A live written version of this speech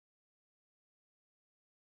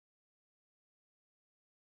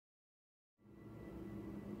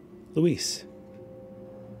Luis,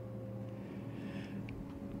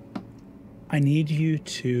 I need you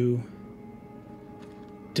to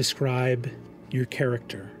describe your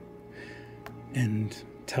character and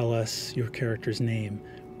tell us your character's name,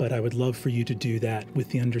 but I would love for you to do that with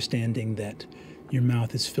the understanding that your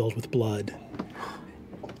mouth is filled with blood.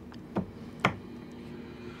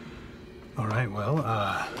 All right, well,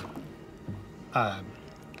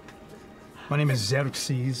 my name is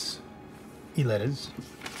Zerxus Ilerez.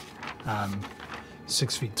 I'm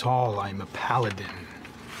 6 feet tall. I'm a paladin.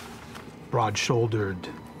 Broad-shouldered,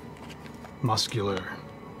 muscular,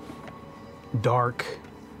 dark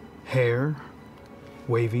hair,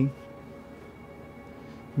 wavy,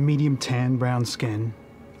 medium tan brown skin,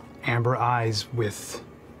 amber eyes with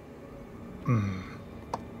a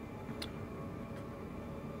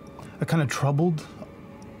kind of troubled,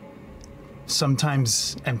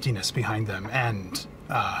 sometimes emptiness behind them, and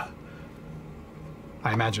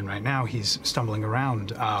I imagine right now he's stumbling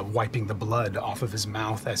around, wiping the blood off of his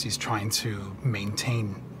mouth as he's trying to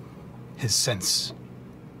maintain his sense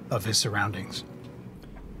of his surroundings.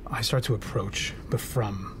 I start to approach, but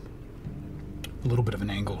from a little bit of an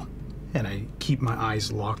angle, and I keep my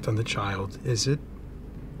eyes locked on the child. Is it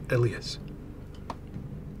Elias?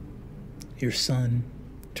 Your son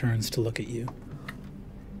turns to look at you.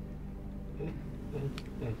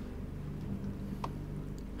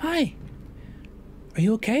 Hi. Are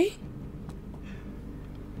you okay?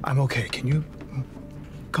 I'm okay. Can you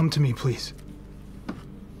come to me, please?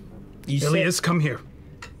 Elias, come here.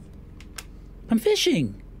 I'm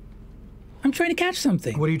fishing. I'm trying to catch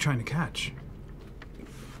something. What are you trying to catch?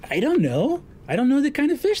 I don't know. I don't know the kind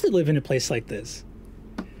of fish that live in a place like this.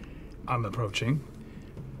 I'm approaching.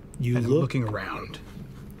 I'm looking around.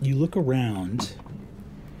 You look around.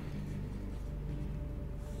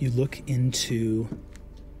 You look into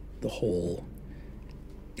the hole,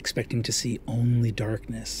 expecting to see only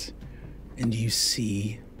darkness, and you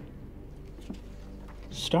see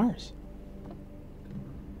stars.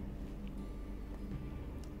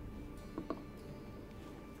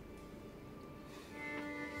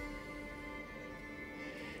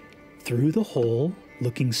 Through the hole,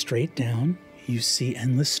 looking straight down, you see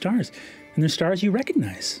endless stars. And they're stars you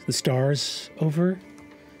recognize, the stars over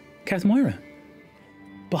Cath Moira.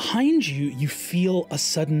 Behind you, you feel a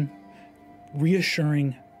sudden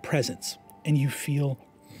reassuring presence, and you feel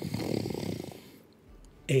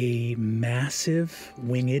a massive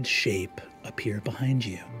winged shape appear behind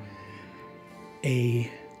you. A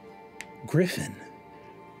griffon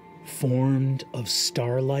formed of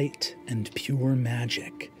starlight and pure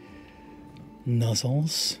magic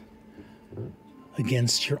nuzzles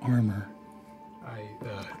against your armor. I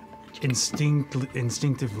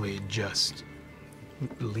instinctively just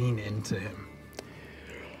lean into him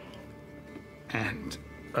and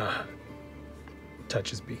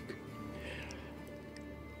touch his beak.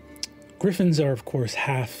 Griffins are, of course,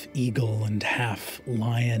 half eagle and half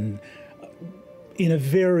lion. In a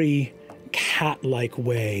very cat-like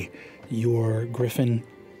way, your griffin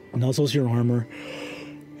nuzzles your armor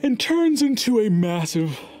and turns into a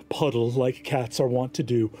massive puddle like cats are wont to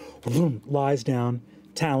do. Vroom, lies down,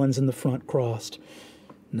 talons in the front crossed,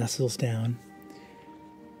 nestles down.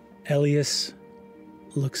 Elias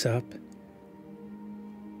looks up.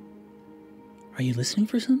 Are you listening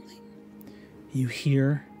for something? You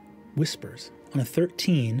hear whispers. On a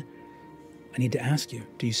 13, I need to ask you,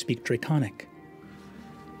 do you speak Draconic?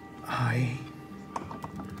 I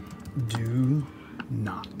do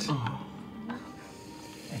not. Oh.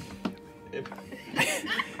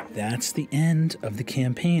 That's the end of the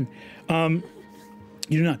campaign. You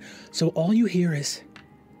do not. So all you hear is,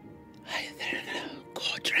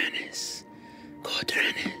 Godranis.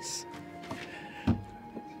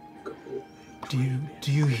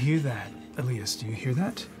 Do you hear that, Elias? Do you hear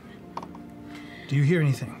that? Do you hear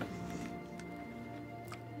anything?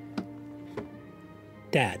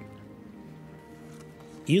 Dad,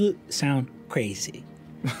 you sound crazy.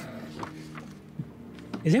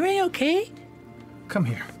 Is everything okay? Come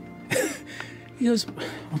here. He goes,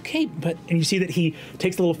 okay, but... And you see that he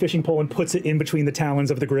takes the little fishing pole and puts it in between the talons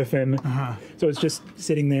of the griffin. Uh-huh. So it's just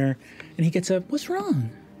sitting there. And he gets up, what's wrong?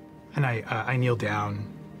 And I kneel down,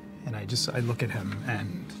 and I look at him,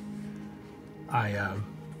 and I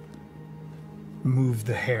move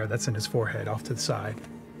the hair that's in his forehead off to the side,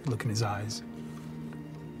 look in his eyes.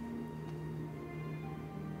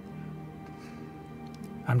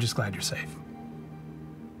 I'm just glad you're safe.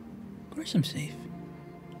 Of course I'm safe.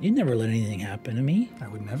 You'd never let anything happen to me. I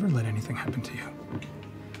would never let anything happen to you.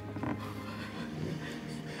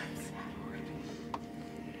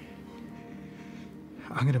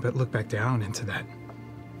 I'm gonna look back down into that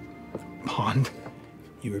wand.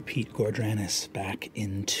 You repeat Gordranis back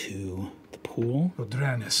into the pool.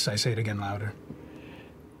 Gordranis, I say it again louder.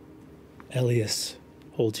 Elias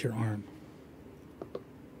holds your arm.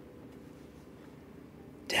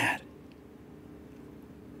 Dad,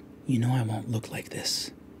 you know I won't look like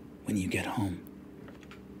this when you get home.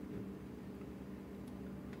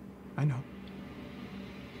 I know.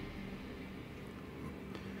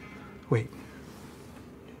 Wait.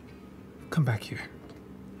 Come back here.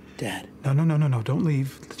 Dad. No, don't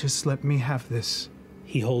leave. Just let me have this.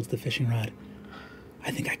 He holds the fishing rod.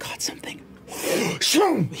 I think I caught something.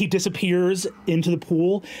 He disappears into the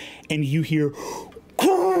pool, and you hear...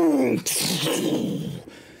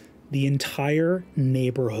 The entire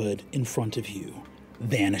neighborhood in front of you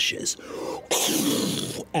vanishes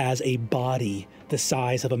as a body the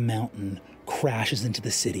size of a mountain crashes into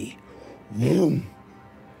the city.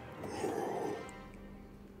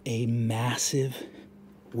 A massive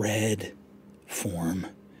red form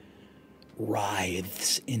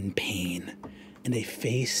writhes in pain, and a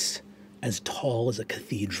face as tall as a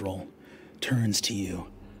cathedral turns to you.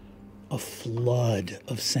 A flood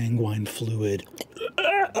of sanguine fluid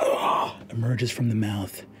emerges from the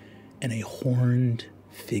mouth, and a horned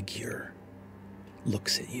figure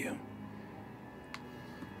looks at you.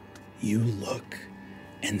 You look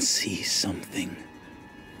and see something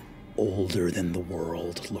older than the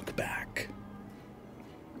world look back.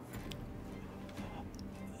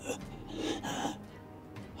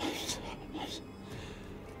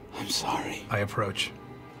 I'm sorry. I approach.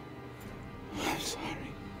 I'm sorry.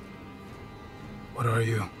 What are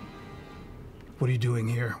you? What are you doing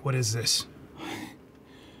here? What is this?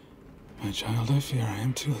 My child, I fear I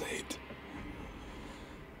am too late.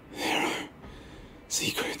 There are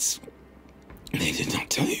secrets they did not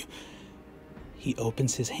tell you. He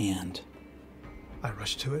opens his hand. I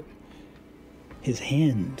rush to it. His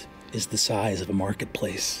hand is the size of a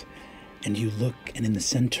marketplace, and you look, and in the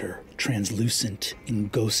center, translucent in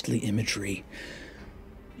ghostly imagery,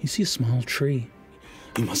 you see a small tree.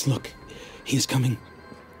 You must look. He is coming.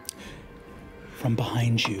 From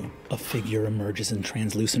behind you, a figure emerges in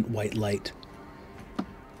translucent white light.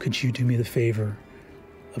 Could you do me the favor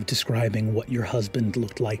of describing what your husband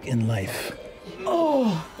looked like in life?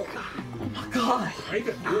 Oh, my God. I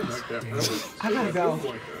gotta go.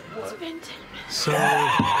 It's been 10 minutes. So,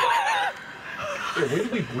 Yeah, when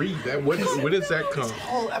did we breathe that? Where does that come? this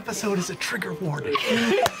whole episode is a trigger warning.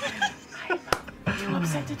 I'm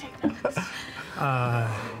upset to take notes.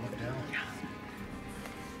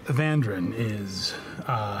 Evandrin is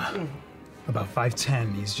about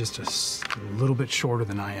 5'10". He's just a little bit shorter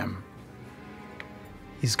than I am.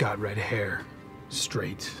 He's got red hair,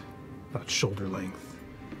 straight, about shoulder length,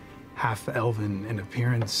 half elven in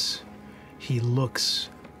appearance. He looks,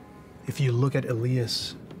 if you look at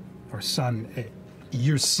Elias, our son,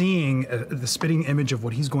 you're seeing the spitting image of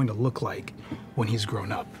what he's going to look like when he's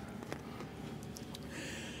grown up.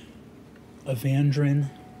 Evandrin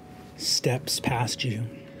steps past you.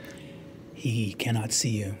 He cannot see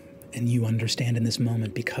you, and you understand in this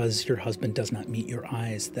moment, because your husband does not meet your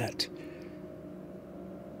eyes, that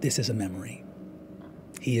this is a memory.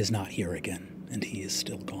 He is not here again, and he is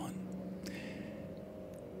still gone.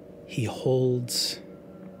 He holds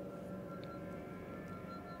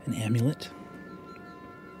an amulet,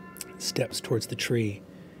 steps towards the tree,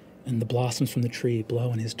 and the blossoms from the tree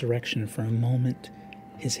blow in his direction. For a moment,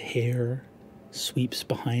 his hair sweeps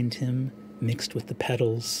behind him, mixed with the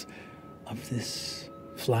petals of this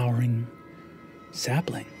flowering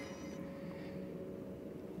sapling.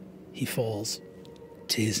 He falls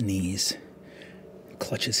to his knees,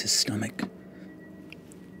 clutches his stomach.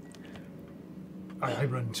 I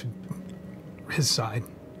run to his side.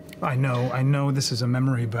 I know this is a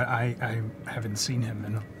memory, but I haven't seen him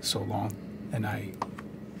in so long, and I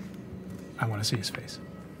want to see his face.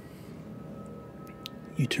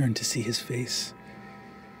 You turn to see his face.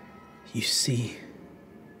 You see,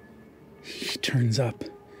 he turns up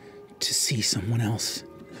to see someone else.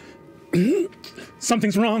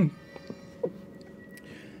 Something's wrong.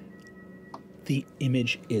 The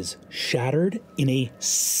image is shattered in a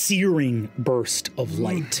searing burst of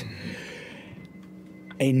light.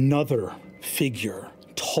 Another figure,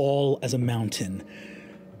 tall as a mountain.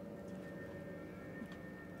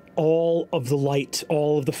 All of the light,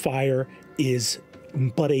 all of the fire is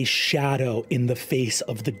but a shadow in the face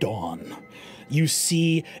of the dawn. You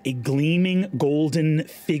see a gleaming golden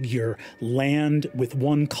figure land with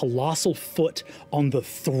one colossal foot on the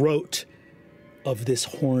throat of this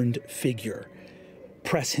horned figure,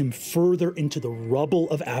 press him further into the rubble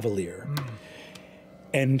of Avalier.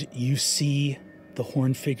 And you see the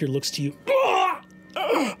horned figure looks to you.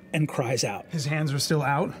 and cries out. His hands are still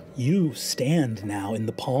out? You stand now in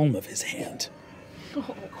the palm of his hand.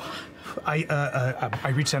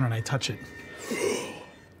 I reach down and I touch it.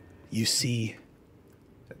 You see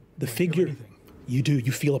the figure. You do.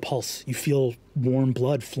 You feel a pulse. You feel warm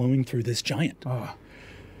blood flowing through this giant. Oh.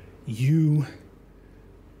 You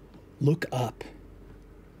look up.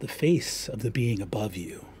 The face of the being above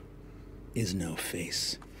you is no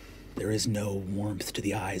face. There is no warmth to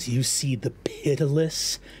the eyes. You see the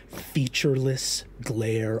pitiless, featureless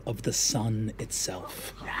glare of the sun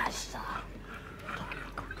itself.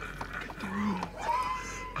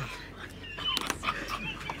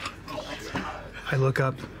 I look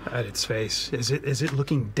up at its face. Is it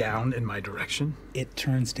looking down in my direction? It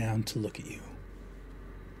turns down to look at you.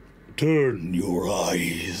 Turn your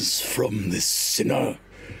eyes from this sinner.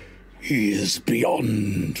 He is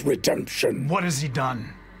beyond redemption. What has he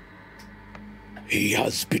done? He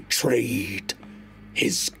has betrayed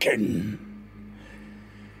his kin.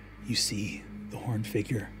 You see the horned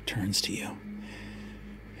figure turns to you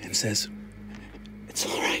and says, "It's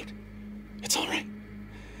all right. It's all right.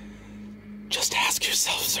 Just ask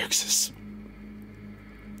yourself, Zerxus.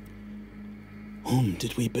 Whom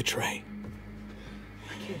did we betray?"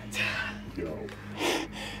 No.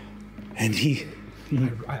 And he...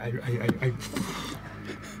 I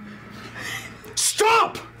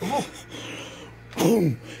Stop!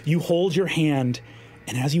 Boom! You hold your hand,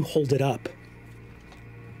 and as you hold it up,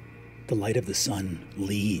 the light of the sun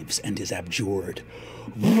leaves and is abjured.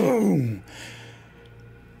 Boom!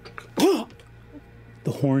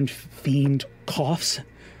 The horned fiend coughs,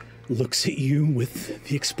 looks at you with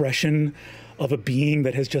the expression of a being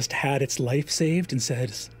that has just had its life saved and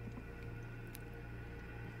says,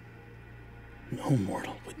 "No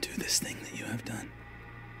mortal would do this thing that you have done."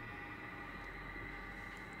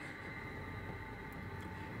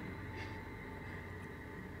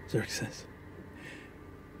 Zerxus,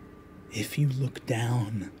 if you look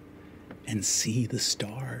down and see the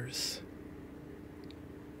stars,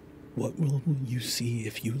 what will you see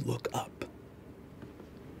if you look up?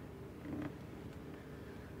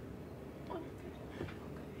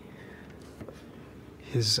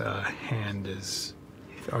 His hand is,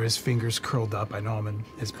 are his fingers curled up? I know I'm in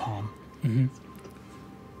his palm. Mm-hmm.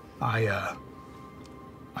 I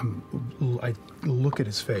look at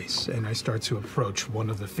his face and I start to approach one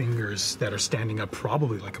of the fingers that are standing up,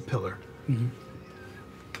 probably like a pillar. Mm-hmm.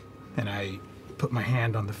 And I put my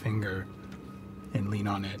hand on the finger and lean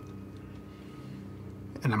on it.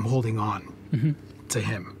 And I'm holding on to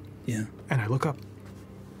him. Yeah. And I look up.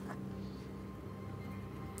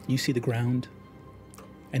 You see the ground,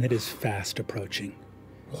 and it is fast approaching.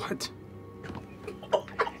 What?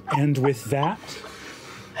 And with that,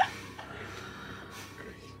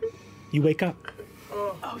 you wake up.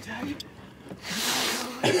 Oh, Daddy.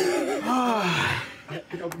 I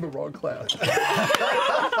think I'm in the wrong class. I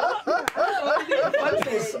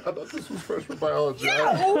thought this was freshman biology.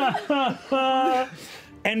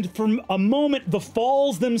 And for a moment, the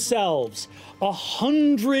falls themselves,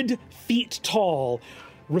 100 feet tall,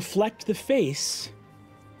 reflect the face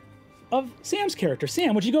of Sam's character.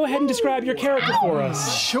 Sam, would you go ahead and describe your character for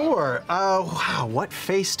us? Sure. Wow, what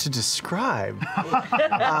face to describe?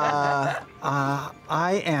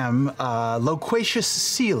 I am Loquatius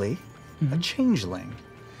Seelie, a changeling.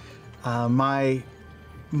 My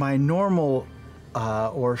normal,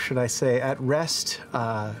 or should I say, at rest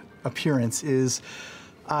appearance is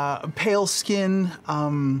pale skin,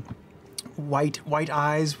 white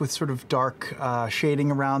eyes with sort of dark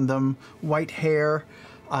shading around them, white hair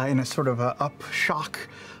in a sort of a up shock.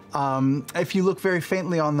 If you look very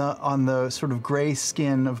faintly on the sort of gray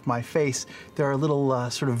skin of my face, there are little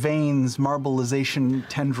sort of veins, marbleization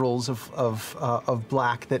tendrils of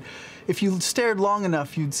black that, if you stared long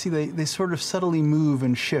enough, you'd see they sort of subtly move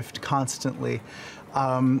and shift constantly.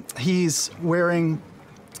 He's wearing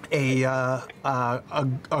a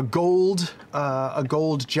gold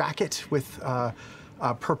jacket with a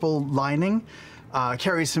purple lining.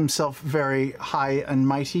 Carries himself very high and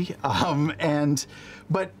mighty,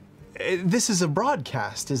 but this is a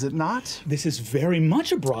broadcast, is it not? This is very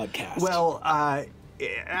much a broadcast. Well,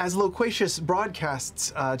 as Loquatius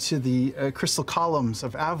broadcasts to the crystal columns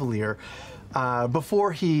of Avalier,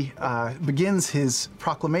 before he begins his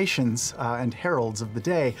proclamations and heralds of the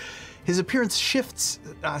day, his appearance shifts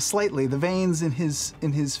slightly. The veins in his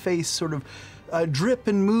face sort of drip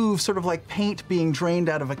and move, sort of like paint being drained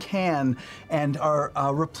out of a can, and are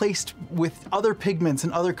replaced with other pigments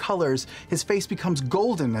and other colors. His face becomes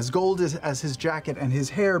golden, as gold as his jacket, and his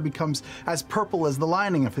hair becomes as purple as the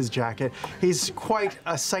lining of his jacket. He's quite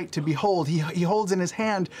a sight to behold. He holds in his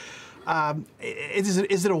hand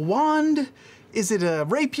Is it a wand? Is it a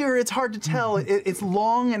rapier? It's hard to tell. It's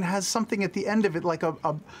long and has something at the end of it, like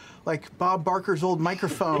like Bob Barker's old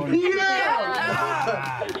microphone.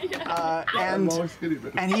 And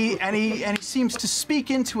he seems to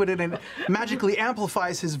speak into it, and it magically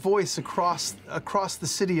amplifies his voice across the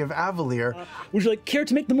city of Avalier. Would you care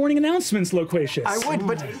to make the morning announcements, Loquatius? I would,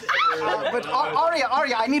 but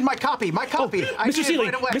Arya, I need my copy. My copy. Oh, Mr. Seelie,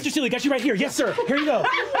 right away. Mr. Seelie, got you right here. Yes, sir. Here you go.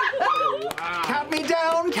 Count me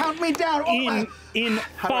down. Count me down. In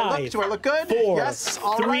How 5. do I look good? 4. Yes.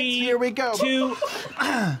 All 3. right, here we go. 2.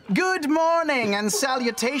 Good morning and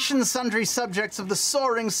salutations, sundry subjects of the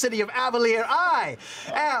soaring city of Avalier. I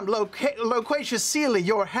am Loquatius Seelie,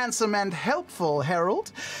 your handsome and helpful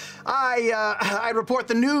herald. I report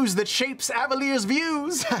the news that shapes Avalier's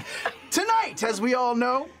views. Tonight, as we all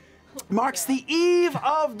know, marks the eve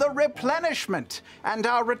of the replenishment and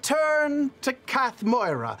our return to Cath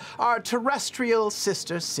Moira, our terrestrial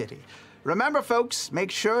sister city. Remember, folks,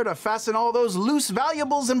 make sure to fasten all those loose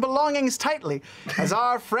valuables and belongings tightly, as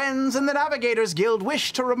our friends in the Navigators Guild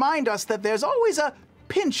wish to remind us that there's always a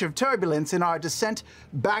pinch of turbulence in our descent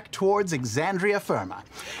back towards Exandria Firma.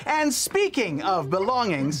 And speaking of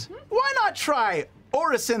belongings, why not try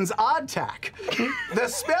Orison's Odd Tack, the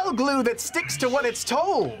spell glue that sticks to what it's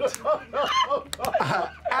told.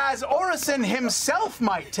 As Orison himself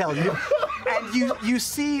might tell you, and you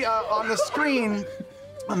see on the screen,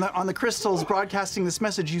 on the crystals broadcasting this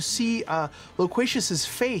message, you see Loquatius's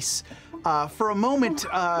face for a moment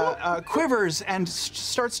quivers and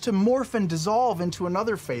starts to morph and dissolve into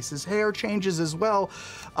another face. His hair changes as well,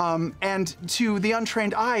 and to the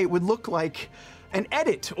untrained eye, it would look like an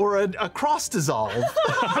edit or a cross dissolve.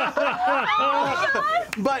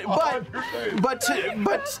 but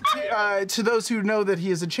to those who know that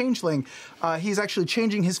he is a changeling, he's actually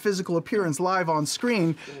changing his physical appearance live on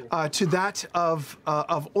screen to that of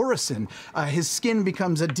Orison. His skin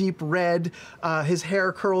becomes a deep red. His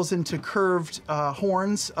hair curls into curved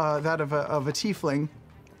horns, that of a tiefling,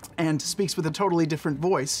 and speaks with a totally different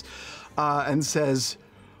voice, and says,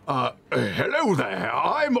 hello there,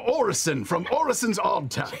 I'm Orison from Orison's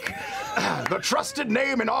Odd Tack, the trusted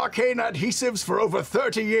name in arcane adhesives for over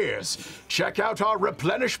 30 years. Check out our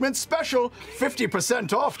replenishment special,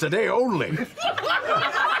 50% off today only.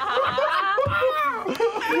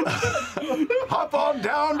 Hop on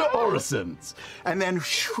down to Orison's. And then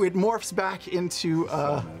it morphs back into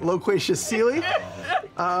Loquatius Seelie,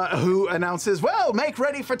 who announces, well, make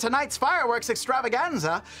ready for tonight's fireworks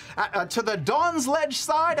extravaganza to the Dawn's Ledge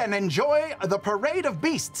side and enjoy the Parade of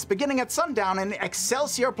Beasts beginning at sundown in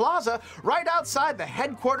Excelsior Plaza, right outside the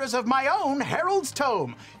headquarters of my own Herald's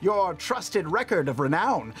Tome, your trusted record of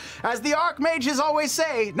renown. As the Archmages always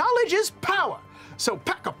say, knowledge is power. So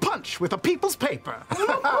pack a punch with a people's paper.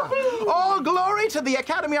 All glory to the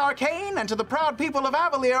Academy Arcane and to the proud people of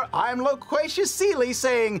Avalier. I'm Loquatius Seelie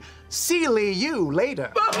saying, Seelie you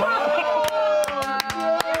later.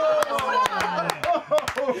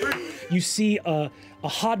 You see a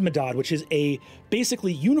hodmedod, which is a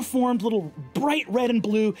basically uniformed little bright red and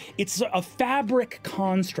blue. It's a fabric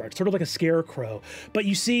construct, sort of like a scarecrow. But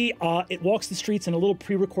you see it walks the streets in a little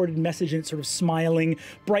pre-recorded message, and it's sort of smiling,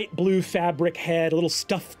 bright blue fabric head, a little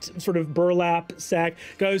stuffed sort of burlap sack,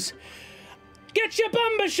 goes, get your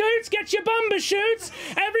bumper shoots, get your bumper shoots.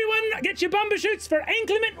 Everyone, get your bumper shoots for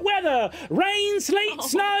inclement weather. Rain, sleet,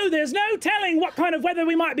 snow. There's no telling what kind of weather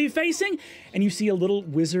we might be facing. And you see a little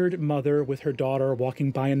wizard mother with her daughter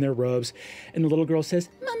walking by in their robes. And the little girl says,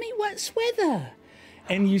 Mummy, what's weather?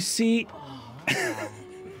 And you see...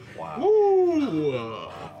 Wow. Ooh.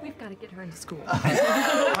 We've got to get her into school.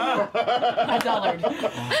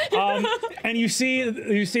 $1. And you see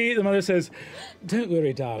the mother says, don't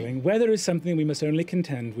worry, darling. Weather is something we must only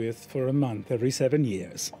contend with for a month every 7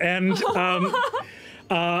 years. And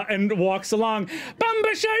walks along.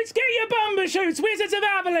 Bumper shoots, get your bumper shoots, Wizards of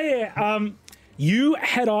Avalier. You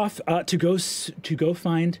head off to go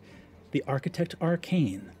find the Architect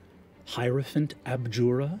Arcane, Hierophant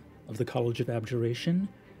Abjura of the College of Abjuration,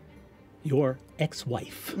 your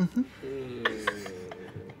ex-wife.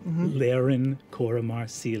 Laerryn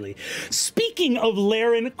Coramar-Seelie. Speaking of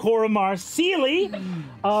Laerryn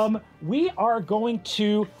Coramar-Seelie, we are going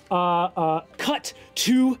to cut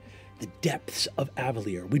to the depths of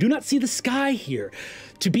Avalier. We do not see the sky here.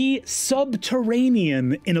 To be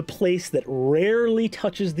subterranean in a place that rarely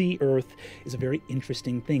touches the earth is a very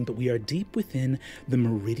interesting thing, but we are deep within the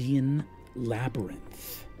Meridian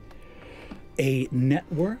Labyrinth, a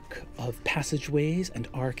network of passageways and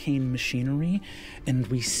arcane machinery, and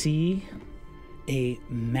we see a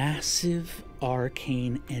massive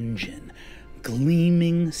arcane engine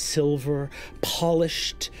gleaming silver,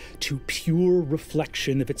 polished to pure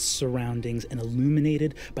reflection of its surroundings and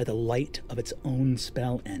illuminated by the light of its own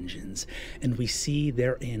spell engines. And we see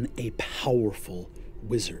therein a powerful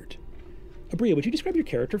wizard. Abria, would you describe your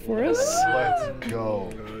character for us? Let's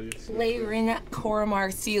go. Laerryn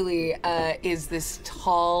Coramar-Seelie is this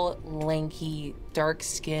tall, lanky,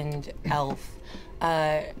 dark-skinned elf.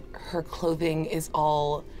 Her clothing is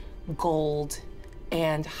all gold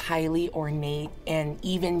and highly ornate, and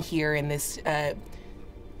even here in this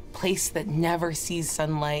place that never sees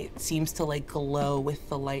sunlight seems to like glow with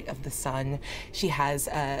the light of the sun. She has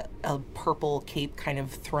a purple cape kind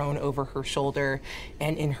of thrown over her shoulder,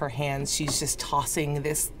 and in her hands she's just tossing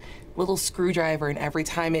this little screwdriver, and every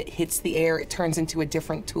time it hits the air it turns into a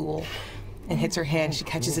different tool and hits her hand. She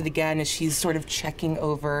catches it again as she's sort of checking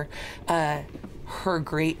over her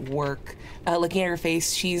great work. Looking at her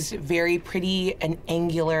face, she's very pretty and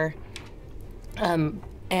angular,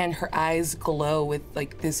 and her eyes glow with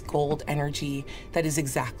like this gold energy that is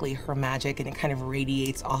exactly her magic, and it kind of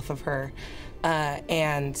radiates off of her.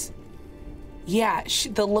 And yeah,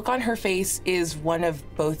 the look on her face is one of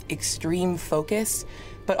both extreme focus,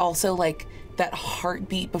 but also like that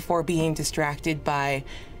heartbeat before being distracted by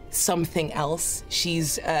something else.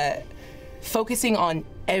 She's focusing on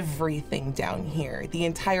everything down here. The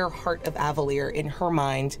entire heart of Avalere in her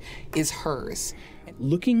mind is hers.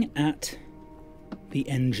 Looking at the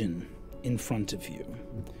engine in front of you,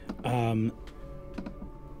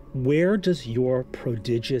 where does your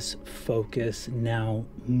prodigious focus now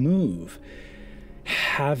move?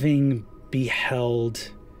 Having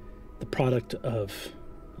beheld the product of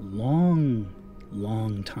a long,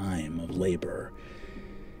 long time of labor,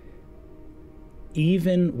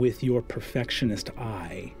 even with your perfectionist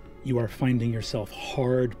eye, you are finding yourself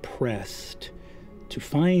hard-pressed to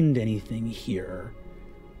find anything here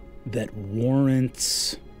that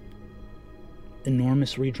warrants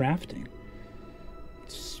enormous redrafting.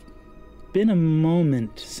 It's been a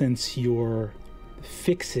moment since your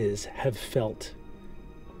fixes have felt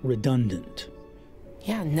redundant.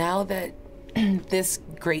 Yeah, now that this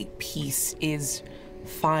great piece is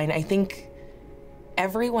fine, I think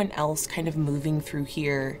everyone else kind of moving through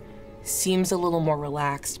here seems a little more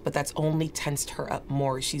relaxed, but that's only tensed her up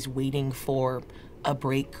more. She's waiting for a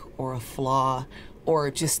break or a flaw or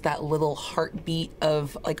just that little heartbeat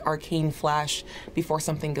of like arcane flash before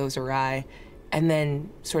something goes awry. And then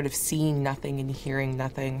sort of seeing nothing and hearing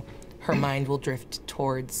nothing, her mind will drift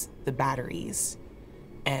towards the batteries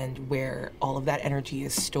and where all of that energy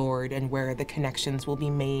is stored and where the connections will be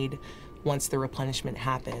made once the replenishment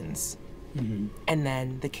happens. Mm-hmm. And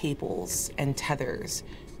then the cables and tethers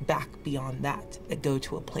back beyond that go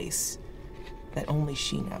to a place that only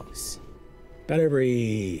she knows. About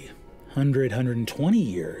every 120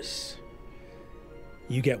 years,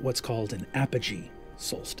 you get what's called an apogee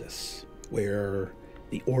solstice, where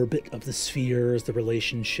the orbit of the spheres, the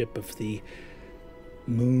relationship of the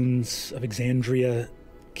moons of Exandria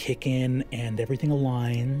kick in and everything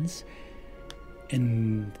aligns.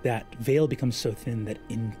 And that veil becomes so thin that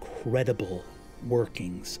incredible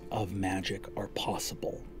workings of magic are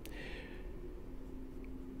possible.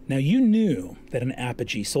 Now, you knew that an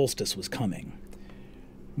apogee solstice was coming,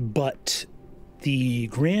 but the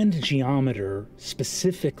grand geometer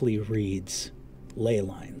specifically reads ley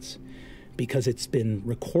lines because it's been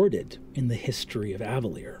recorded in the history of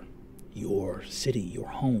Avalere, your city, your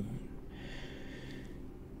home,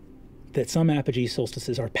 that some apogee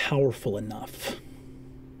solstices are powerful enough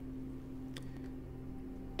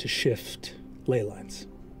to shift ley lines,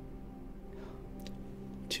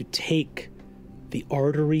 to take the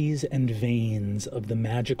arteries and veins of the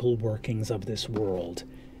magical workings of this world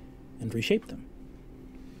and reshape them.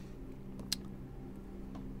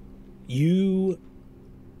 You,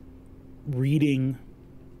 reading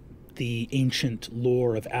the ancient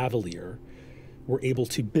lore of Avalere, were able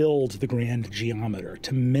to build the grand geometer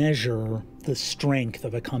to measure the strength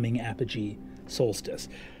of a coming apogee solstice.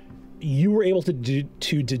 You were able to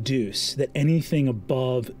deduce that anything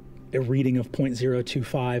above a reading of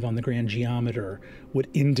 0.025 on the grand geometer would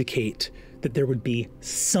indicate that there would be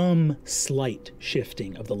some slight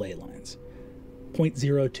shifting of the ley lines.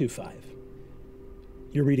 0.025.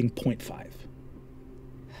 You're reading 0.5.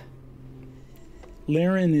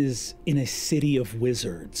 Laerryn is in a city of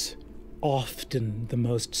wizards, often the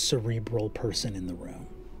most cerebral person in the room.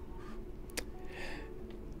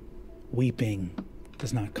 Weeping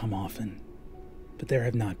does not come often, but there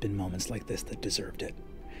have not been moments like this that deserved it.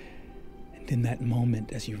 And in that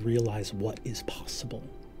moment, as you realize what is possible,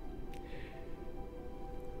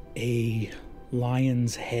 a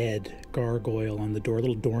lion's head gargoyle on the door,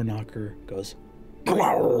 little door knocker, goes,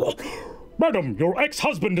 Madam, your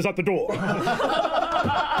ex-husband is at the door.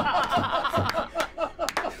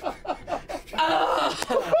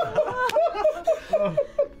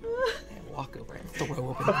 Walk over and throw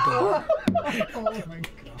open the door. Oh my God.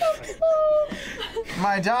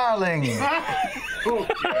 My darling. All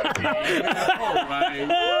right.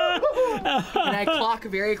 And I clock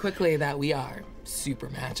very quickly that we are super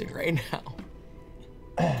matching right now.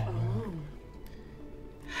 Hi,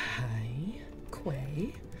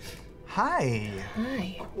 Quay. Hi.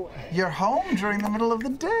 Hi. You're home during the middle of the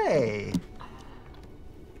day.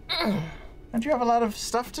 Don't you have a lot of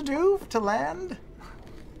stuff to do to land?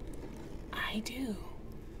 I do.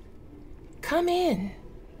 Come in.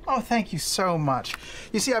 Oh, thank you so much.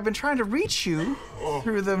 You see, I've been trying to reach you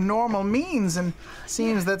through the normal means, and it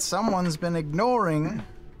seems that someone's been ignoring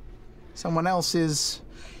someone else's.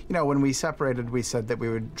 You know, when we separated, we said that we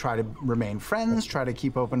would try to remain friends, try to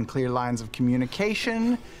keep open, clear lines of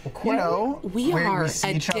communication. You know, We are see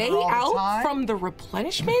a each other day all the out time. from the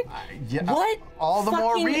replenishment? Yeah, What all the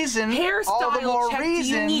more fucking reason. hairstyle All the more check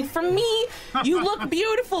reason. do you need from me? You look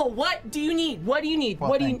beautiful. What do you need? What do you need? Well,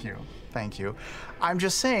 what do thank you. Thank you. I'm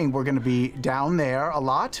just saying we're going to be down there a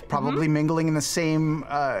lot, probably mingling in the same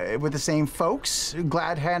with the same folks,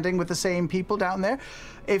 glad handing with the same people down there.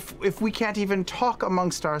 If we can't even talk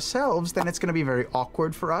amongst ourselves, then it's going to be very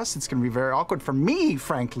awkward for us. It's going to be very awkward for me,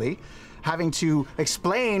 frankly, having to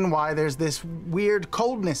explain why there's this weird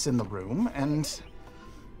coldness in the room. And,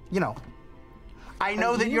 you know, I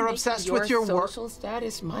know that you're obsessed with your work. Social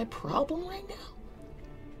status my problem right now?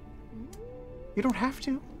 You don't have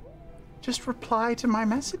to. Just reply to my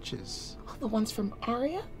messages. The ones from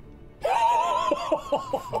Arya?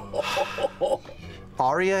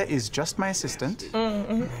 Arya is just my assistant.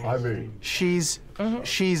 I mean, She's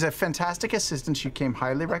a fantastic assistant. She came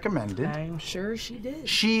highly recommended. I'm sure she did.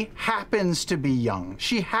 She happens to be young.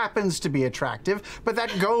 She happens to be attractive, but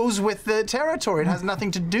that goes with the territory. It has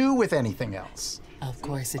nothing to do with anything else. Of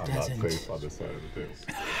course it I'm not doesn't. safe on this side of the fence.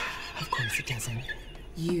 Of course it doesn't.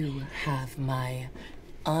 You have my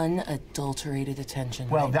unadulterated attention.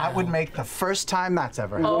 Well, right that now. would make the first time that's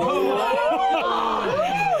ever happened.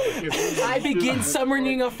 I begin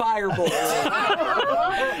summoning a firebolt.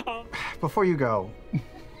 Before you go,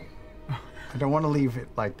 I don't want to leave it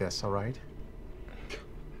like this, all right?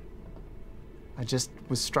 I just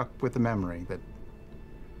was struck with the memory that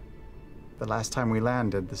the last time we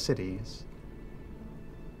landed the cities,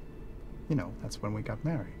 you know, that's when we got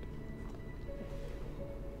married.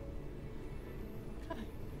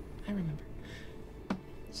 I remember.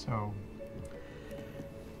 So,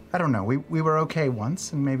 I don't know. We were okay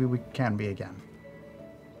once, and maybe we can be again.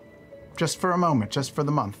 Just for a moment, just for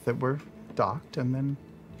the month that we're docked, and then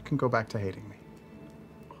you can go back to hating me.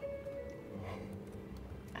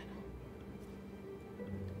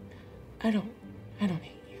 I don't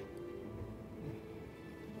hate you.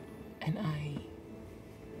 And I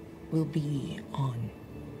will be on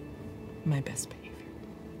my best behavior.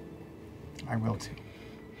 I will too.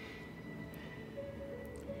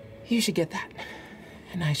 You should get that.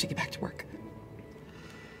 And I should get back to work.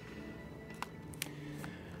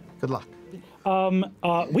 Good luck.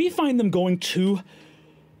 We find them going to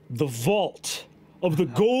the vault of the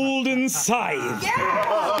Golden Scythe.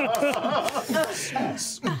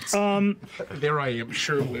 There I am,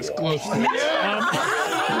 shirtless, close to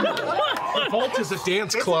The vault is a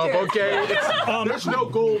dance club, okay? There's no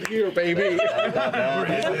gold here, baby. Not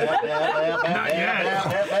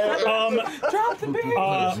yet. Drop the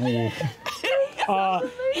beat.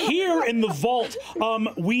 Here in the vault,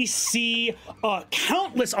 we see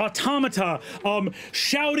countless automata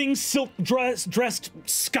shouting silk-dressed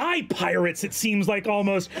sky pirates, it seems like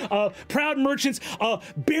almost. Proud merchants,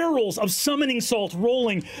 barrels of summoning salt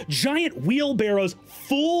rolling, giant wheelbarrows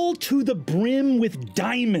full to the brim with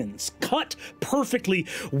diamonds, cut perfectly,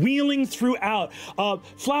 wheeling throughout.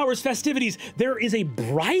 Flowers, festivities, there is a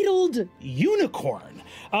bridled unicorn.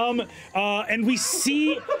 And we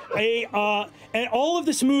see and all of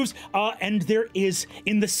this moves, and there is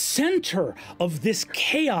in the center of this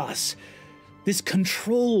chaos, this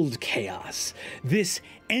controlled chaos, this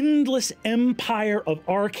endless empire of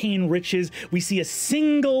arcane riches, we see a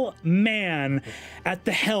single man at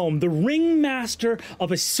the helm, the ringmaster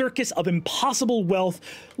of a circus of impossible wealth.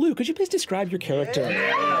 Lou, could you please describe your character?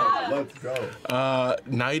 Yeah, let's go.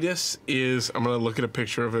 Nydas is, I'm going to look at a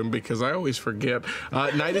picture of him because I always forget.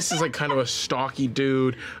 Nydas is like kind of a stocky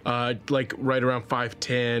dude, like right around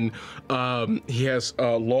 5'10". He has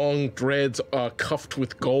long dreads cuffed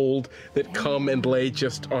with gold that come and lay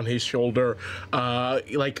just on his shoulder.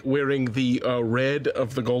 like wearing the red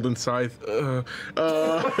of the golden scythe.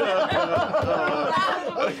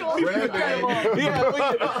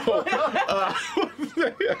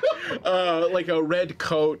 Like a red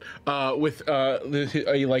coat with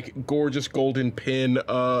a like gorgeous golden pin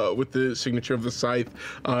with the signature of the scythe,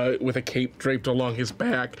 with a cape draped along his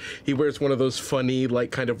back. He wears one of those funny,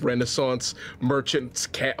 like kind of Renaissance merchant's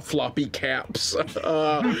floppy caps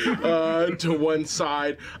to one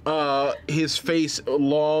side. His face,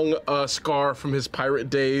 long scar from his pirate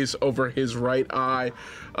days over his right eye.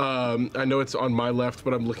 I know it's on my left,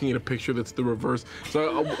 but I'm looking at a picture that's the reverse.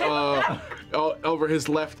 So over his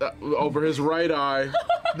left, over his right eye.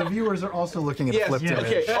 The viewers are also looking at a flipped image.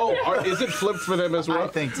 Okay. Oh, is it flipped for them as well? I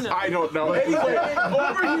think so. I don't know. Anyway,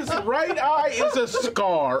 over his right eye is a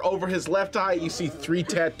scar. Over his left eye, you see 3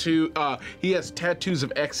 tattoos. He has tattoos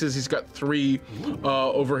of X's. He's got 3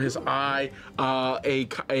 over his eye.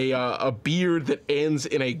 A beard that ends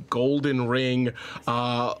in a golden ring,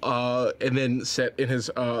 and then set in his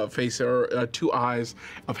face are 2 eyes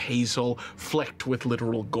of hazel, flecked with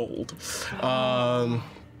literal gold.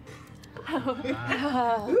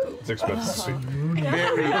 It's expensive.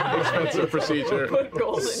 Very expensive procedure. Put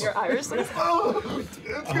gold in your irises.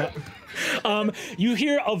 You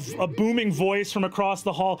hear a booming voice from across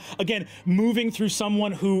the hall, again, moving through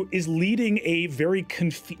someone who is leading a very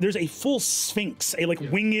there's a full sphinx, a like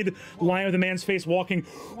winged lion with a man's face walking.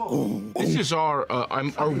 This is our,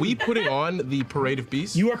 are we putting on the Parade of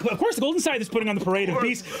Beasts? You are, of course, the Golden Scythe is putting on the Parade of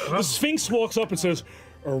Beasts. The Sphinx walks up and says,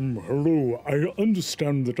 hello, I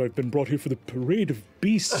understand that I've been brought here for the Parade of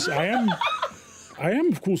Beasts. I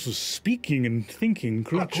am, of course, a speaking and thinking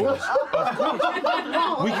creature. Of course.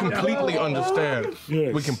 We completely understand.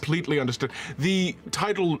 Yes. We completely understand. The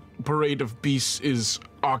title Parade of Beasts is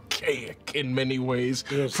archaic in many ways.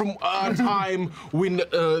 Yes. From a time when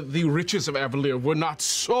the riches of Avalier were not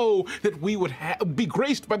so that we would be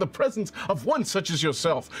graced by the presence of one such as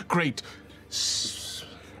yourself. Great.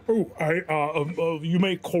 Oh, you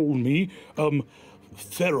may call me,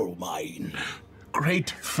 Ferromine.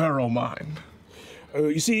 Great Ferromine.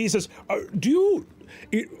 You see, he says,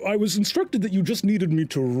 I was instructed that you just needed me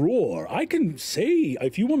to roar. I can say,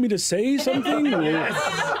 if you want me to say something.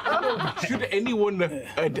 Should anyone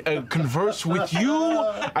converse with you,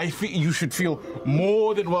 I feel you should feel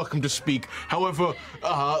more than welcome to speak. However,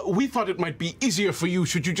 we thought it might be easier for you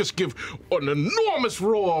should you just give an enormous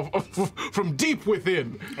roar from deep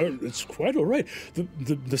within. It's quite all right.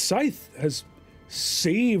 The scythe has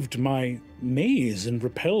saved my maze and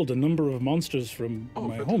repelled a number of monsters from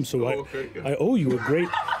my home. So I owe you a great.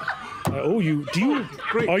 I owe you. Do you?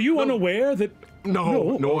 Great. Are you unaware that?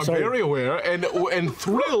 No, I'm sorry. very aware and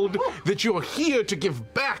thrilled that you're here to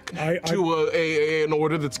give back to an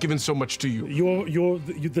order that's given so much to you. You're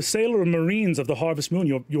the sailor and marines of the Harvest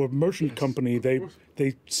Moon. Your merchant company. They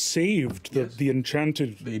saved the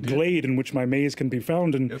enchanted glade in which my maze can be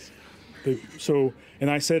found, and and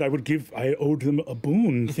I said I owed them a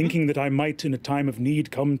boon, thinking that I might, in a time of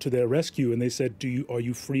need, come to their rescue. And they said, are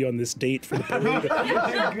you free on this date for the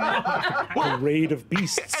Parade of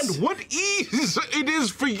Beasts? And what ease it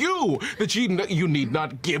is for you that you need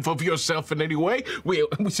not give of yourself in any way. We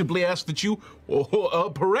simply ask that you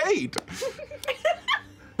parade.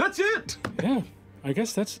 That's it. Yeah, I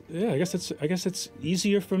guess it's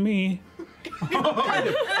easier for me.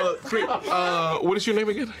 Great. What is your name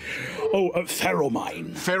again? Oh,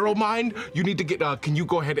 Ferromine. Ferromine? You need to get, can you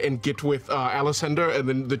go ahead and get with Alessander, and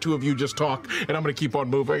then the two of you just talk, and I'm going to keep on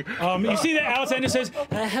moving. You see that Alessander says,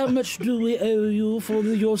 how much do we owe you for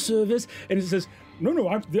your service? And it says,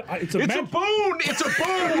 no, it's a boon! It's a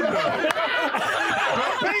boon!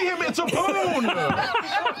 Pay him, it's a boon!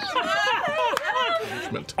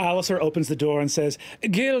 Alistair opens the door and says,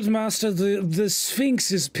 Guildmaster, the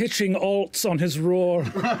Sphinx is pitching alts on his roar.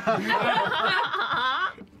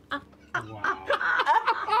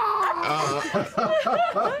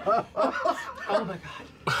 Oh my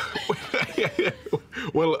god.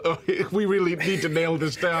 Well, we really need to nail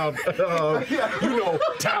this down.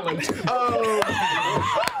 Talent.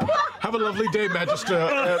 Have a lovely day,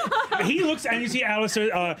 Magister. He looks, and you see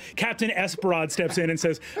Alistair, Captain Esperod steps in and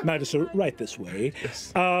says, Magister, right this way,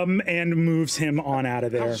 and moves him on out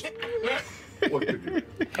of there.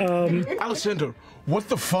 Alessander, what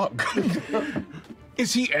the fuck?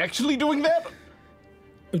 Is he actually doing that?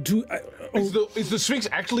 Is the Sphinx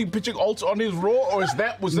actually pitching alts on his roar, or was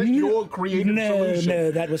that your creative solution? No,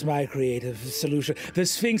 that was my creative solution. The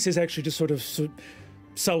Sphinx is actually just sort of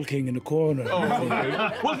sulking in a corner. Oh,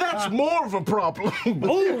 okay. Well, that's more of a problem.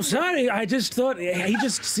 Oh, sorry, I just thought he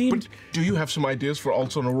just seemed... But do you have some ideas for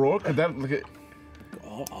alts on a roar? Could that...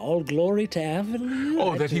 All glory to Avonlea.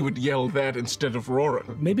 Oh, that he would yell that instead of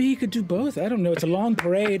roaring. Maybe he could do both. I don't know. It's a long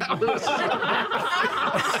parade.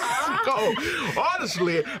 Oh,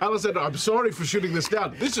 honestly, Alessandro, I'm sorry for shooting this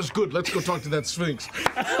down. This is good. Let's go talk to that Sphinx.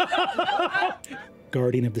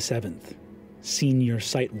 Guardian of the Seventh, Senior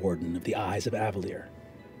Sight Warden of the Eyes of Avalier.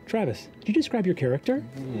 Travis, could you describe your character?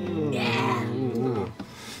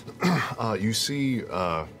 You see,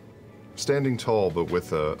 standing tall, but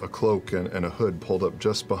with a cloak and a hood pulled up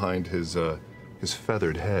just behind his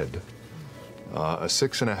feathered head, a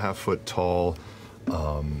 6.5 foot tall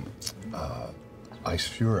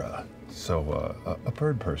Icefura, so a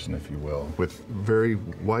bird person, if you will, with very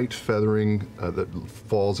white feathering that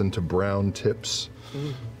falls into brown tips,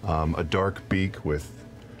 a dark beak with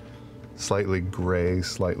slightly gray,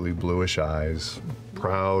 slightly bluish eyes,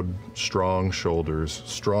 proud, strong shoulders,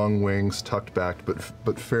 strong wings tucked back,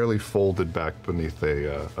 but fairly folded back beneath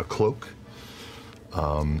a cloak,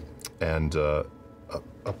 and a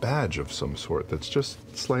badge of some sort that's just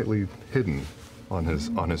slightly hidden on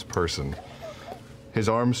his person. His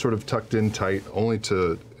arms sort of tucked in tight, only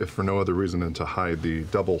to, if for no other reason than to hide the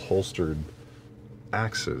double holstered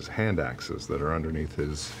axes, hand axes that are underneath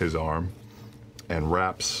his arm, and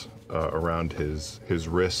wraps around his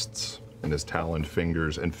wrists and his taloned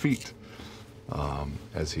fingers and feet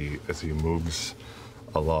as he moves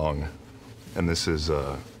along. And this is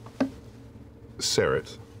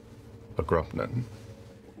Cerrit Agrupnin.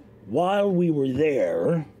 While we were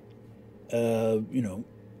there,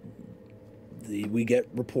 we get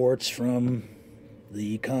reports from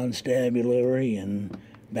the constabulary in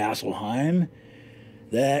Vasselheim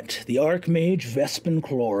that the Archmage Vespin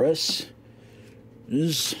Chloras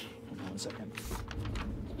is... Hold on 1 second.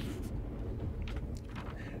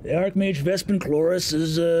 The Archmage Vespin Chloras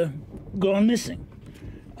is gone missing.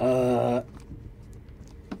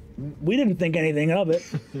 We didn't think anything of it,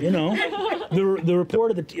 The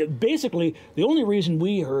report of basically the only reason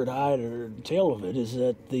we heard either tale of it is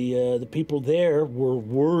that the people there were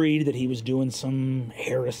worried that he was doing some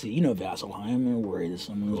heresy. Vasselheim, they're worried that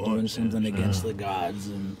someone was doing something against the gods,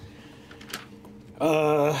 and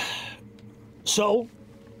so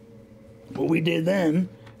what we did then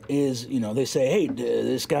is, they say, hey, did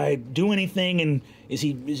this guy do anything, and is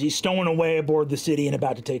he stowing away aboard the city and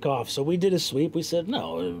about to take off? So we did a sweep. We said,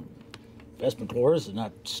 no, Vespin Chloras is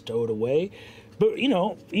not stowed away. But,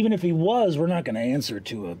 even if he was, we're not going to answer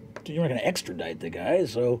you're not going to extradite the guy,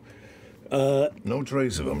 so... No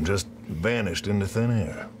trace of him, just vanished into thin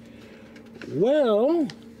air. Well,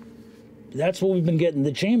 that's what we've been getting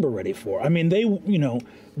the chamber ready for. I mean,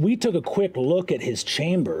 we took a quick look at his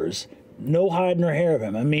chambers. No hide nor hair of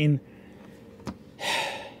him. I mean,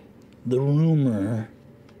 the rumor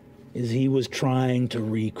is he was trying to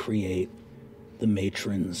recreate the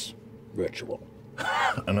matron's ritual.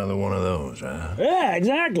 Another one of those, huh? Yeah,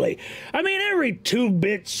 exactly. I mean, every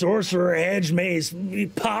 2-bit sorcerer hedge maze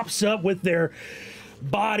pops up with their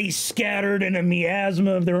body scattered in a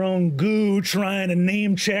miasma of their own goo, trying to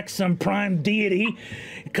name check some prime deity.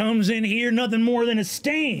 Comes in here, nothing more than a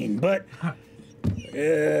stain, but...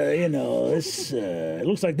 this, it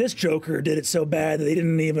looks like this Joker did it so bad that they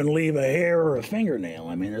didn't even leave a hair or a fingernail.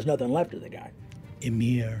 I mean, there's nothing left of the guy.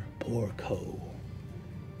 Emir Por'co,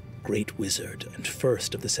 Great Wizard and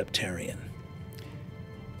first of the Septarian.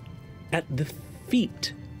 At the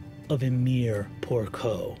feet of Emir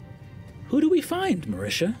Por'co, who do we find,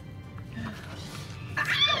 Marisha?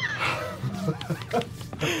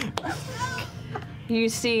 You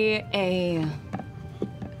see a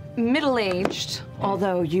middle-aged,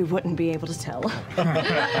 although you wouldn't be able to tell,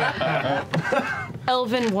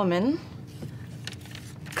 elven woman,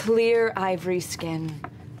 clear ivory skin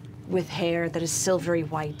with hair that is silvery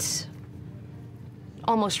white,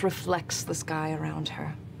 almost reflects the sky around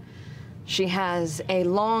her. She has a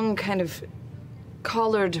long kind of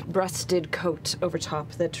collared breasted coat over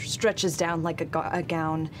top that stretches down like a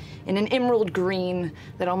gown in an emerald green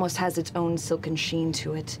that almost has its own silken sheen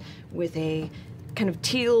to it, with a kind of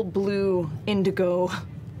teal, blue, indigo,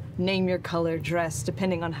 name your color dress,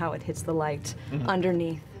 depending on how it hits the light,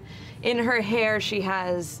 underneath. In her hair, she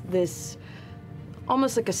has this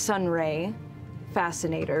almost like a sun ray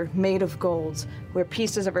fascinator made of gold, where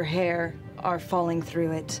pieces of her hair are falling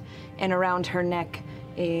through it. And around her neck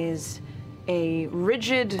is a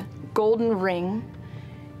rigid golden ring.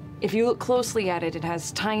 If you look closely at it, it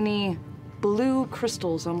has tiny blue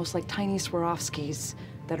crystals, almost like tiny Swarovskis,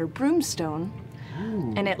 that are broomstone.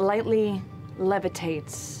 Ooh. And it lightly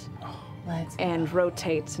levitates and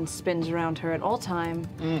rotates and spins around her at all time,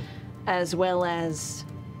 as well as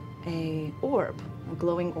a orb, a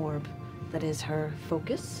glowing orb that is her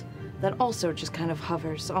focus, that also just kind of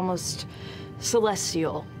hovers, almost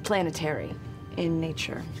celestial, planetary in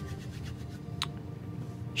nature.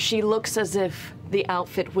 She looks as if the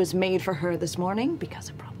outfit was made for her this morning, because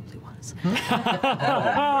it probably was.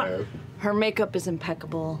 Her makeup is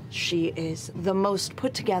impeccable. She is the most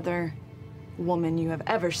put together woman you have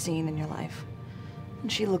ever seen in your life.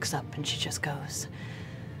 And she looks up and she just goes,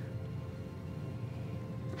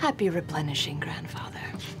 "Happy replenishing, grandfather."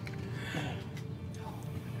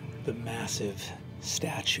 The massive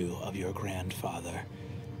statue of your grandfather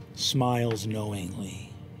smiles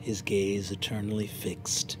knowingly, his gaze eternally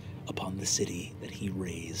fixed upon the city that he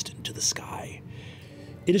raised into the sky.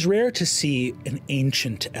 It is rare to see an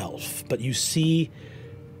ancient elf, but you see,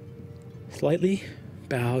 slightly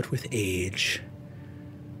bowed with age,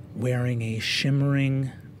 wearing a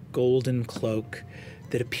shimmering golden cloak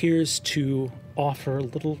that appears to offer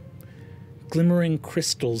little glimmering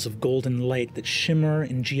crystals of golden light that shimmer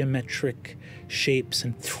in geometric shapes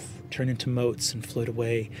and turn into motes and float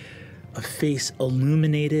away. A face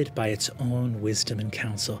illuminated by its own wisdom and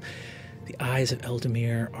counsel. The eyes of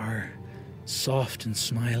Eldamir are soft and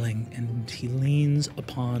smiling, and he leans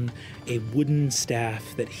upon a wooden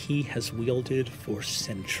staff that he has wielded for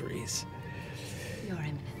centuries. Your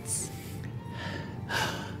Eminence.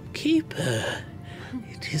 Keeper,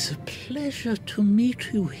 it is a pleasure to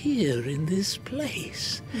meet you here in this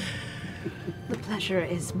place. The pleasure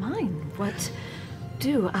is mine. What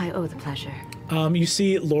do I owe the pleasure? You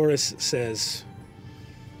see, Loris says,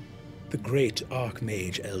 "The great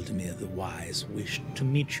Archmage Eldamir the Wise wished to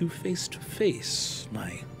meet you face to face,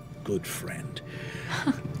 my good friend."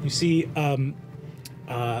 You see,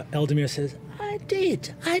 Eldamir says, I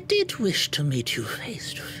did wish to meet you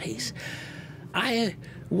face to face. I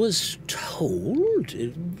was told,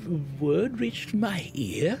 word reached my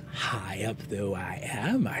ear, high up though I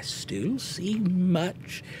am, I still see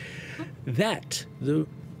much, that the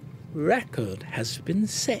record has been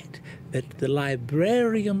set that the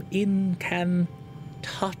Librarium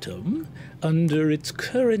Incantatum, under its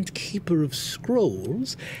current Keeper of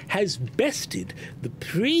Scrolls, has bested the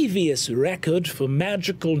previous record for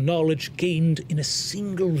magical knowledge gained in a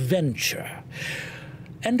single venture.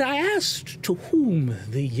 And I asked to whom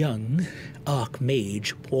the young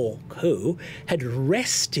Archmage Por'co had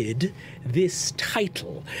wrested this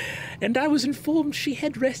title, and I was informed she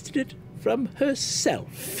had wrested it from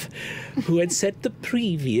herself, who had set the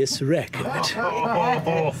previous record.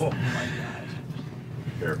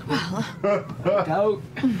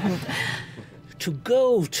 To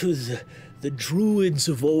go to the druids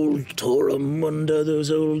of old Toramunda,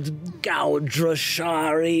 those old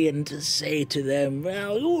Gaudrashari, and to say to them,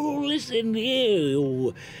 well, you listen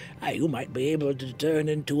here, you might be able to turn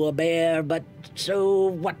into a bear, but so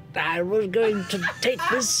what? I was going to take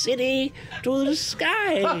this city to the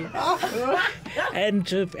sky, and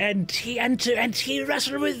he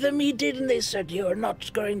wrestled with them. He did, and they said, "You're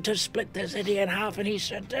not going to split the city in half." And he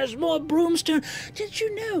said, "There's more brimstone." Did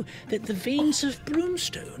you know that the veins of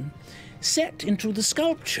brimstone set into the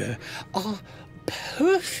sculpture are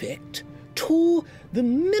perfect to the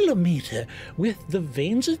millimeter, with the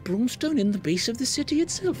veins of brimstone in the base of the city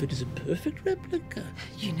itself? It is a perfect replica.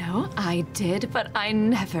 You know, I did, but I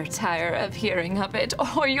never tire of hearing of it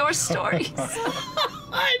or your stories.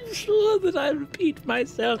 I'm sure that I repeat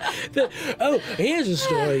myself. Here's a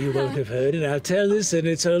story you won't have heard, and I'll tell this, and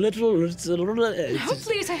it's a little. No,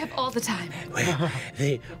 please, I have all the time. Well,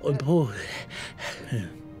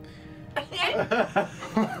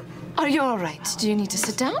 Are you all right? Do you need to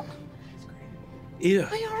sit down? Yeah.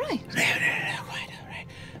 Are you all right? No, quite all right.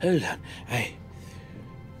 Hold on.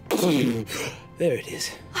 There it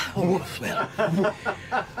is. Well,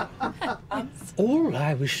 all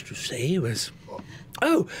I wished to say was,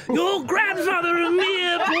 your grandfather,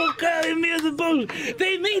 Emir Por'co, Emir the Bolo,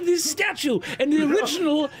 they made this statue, and the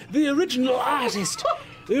original artist,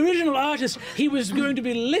 he was going to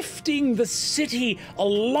be lifting the city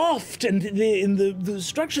aloft, and in the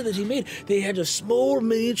structure that he made, they had a small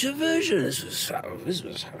miniature version. This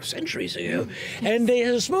was centuries ago. And they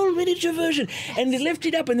had a small miniature version, and they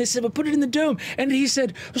lifted it up, and they said, "We'll put it in the dome." And he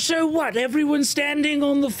said, "So what? Everyone standing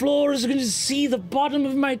on the floor is going to see the bottom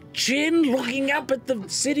of my chin looking up at the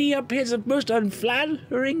city up here. It's the most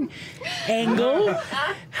unflattering angle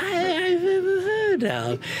I've ever heard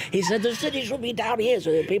of." He said, "The city should be down here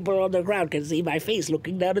so that people on the ground can see my face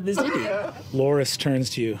looking down at the city." Loris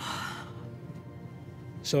turns to you.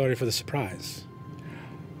 Sorry for the surprise.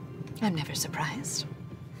 I'm never surprised.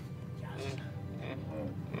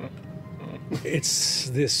 It's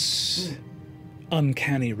this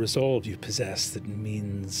uncanny resolve you possess that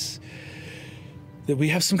means that we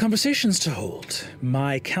have some conversations to hold.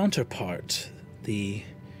 My counterpart, the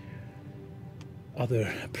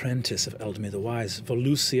other apprentice of Eldamir the Wise,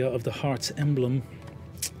 Volusia of the Heart's Emblem.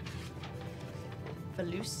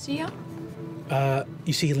 Volusia?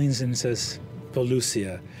 You see, he leans in and says,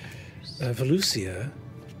 Volusia. Volusia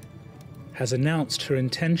has announced her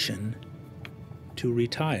intention to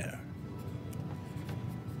retire.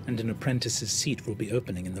 And an apprentice's seat will be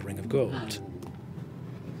opening in the Ring of Gold.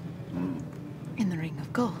 In the Ring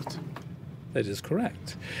of Gold? That is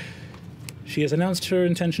correct. She has announced her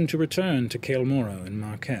intention to return to Kael Morro in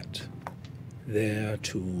Marquette. There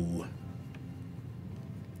to...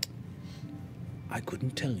 I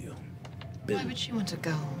couldn't tell you. Why would she want to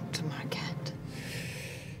go to Marquette?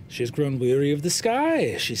 She has grown weary of the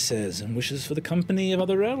sky, she says, and wishes for the company of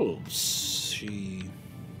other elves. She...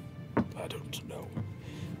 I don't know.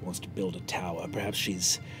 Wants to build a tower. Perhaps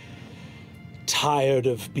she's tired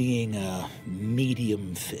of being a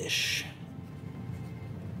medium fish.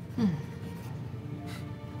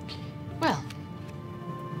 Well,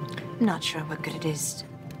 I'm not sure what good it is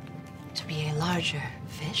to be a larger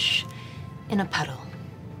fish in a puddle.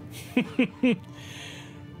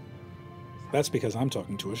 That's because I'm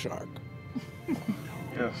talking to a shark.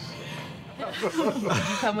 Yes. Did you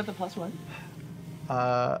come with a +1?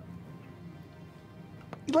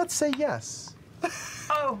 Let's say yes.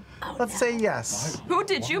 Oh. Let's say yes. Who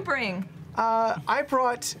did you bring? I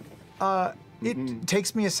brought. It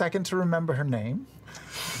takes me a second to remember her name.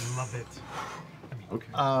 Love it. Okay.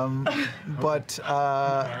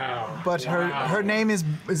 But her name is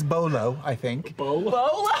Bolo, I think.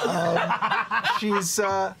 Bolo? She's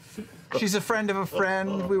a friend of a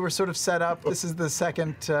friend. We were sort of set up. This is the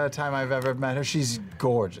second time I've ever met her. She's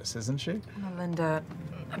gorgeous, isn't she? Melindra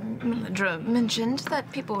mentioned that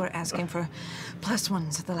people were asking for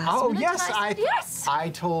 +1s at the last Oh, minute. yes, and I said yes. I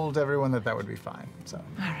told everyone that would be fine. So.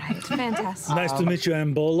 All right, fantastic. Nice to meet you,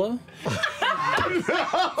 Ambola.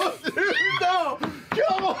 No!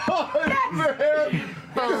 Come on, man!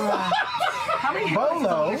 How many points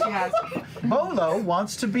does she has? Bolo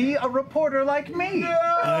wants to be a reporter like me.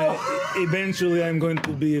 Eventually, I'm going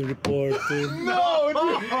to be a reporter. No!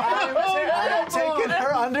 I'm taking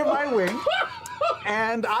her under my wing,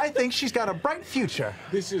 and I think she's got a bright future.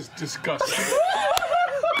 This is disgusting.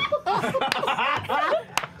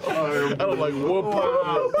 I don't like whoop.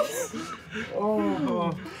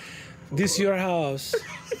 Oh. This your house?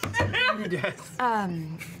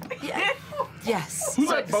 Yes. Who's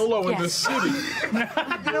that Bolo in the Yes. city?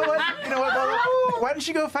 You know what, Bolo? Why don't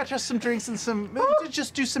you go fetch us some drinks and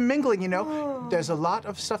just do some mingling, you know? There's a lot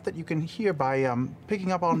of stuff that you can hear by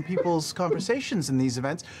picking up on people's conversations in these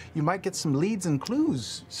events. You might get some leads and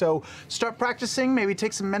clues. So start practicing, maybe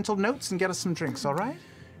take some mental notes and get us some drinks, all right?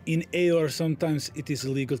 In Aeor, sometimes it is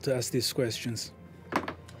illegal to ask these questions.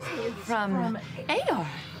 From Aeor.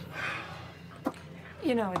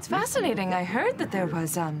 You know, it's fascinating. I heard that there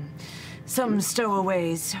was some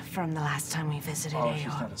stowaways from the last time we visited Oh, she's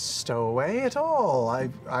Aeor. not a stowaway at all.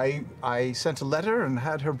 I sent a letter and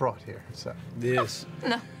had her brought here, so. Yes.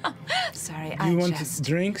 No, sorry, You want just...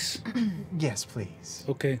 drinks? Yes, please.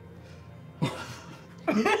 Okay.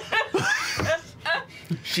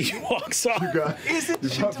 She walks off.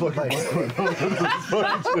 Isn't she delightful?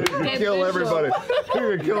 Kill everybody.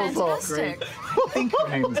 You're gonna kill us all. Fantastic. I think her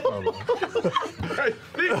name is Bolo. I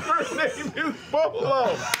think her name is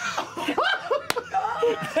Bolo.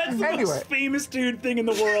 That's the Anyway. most famous dude thing in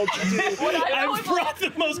the world to do. I've brought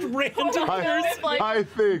the most random person. I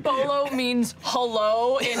think. Bolo means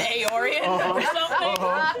hello in Aeorian or something.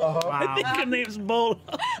 I think her name's Bolo.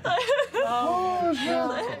 Well,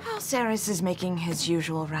 Ceres is making his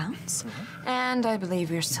usual rounds, and I believe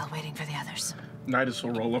we're still waiting for the others. Nydas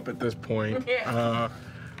will roll up at this point.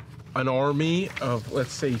 An army of,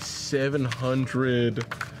 let's say, 700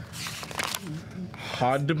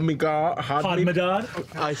 Hodmedod?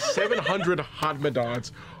 700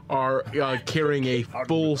 hodmedods are carrying a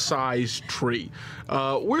full-size tree.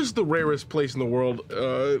 Where's the rarest place in the world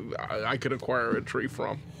I could acquire a tree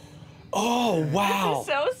from? Oh, wow.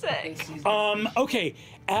 So sick. Okay,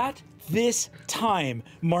 at this time,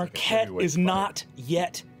 Marquette is not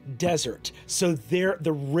yet desert. So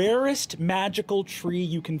the rarest magical tree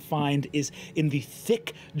you can find is in the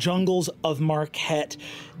thick jungles of Marquette,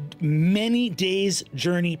 many days'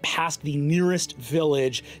 journey past the nearest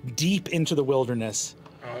village, deep into the wilderness.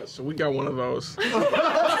 So we got one of those.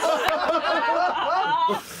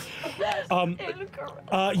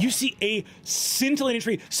 You see a scintillating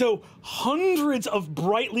tree. So hundreds of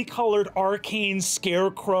brightly colored arcane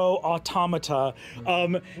scarecrow automata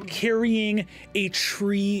carrying a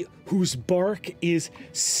tree whose bark is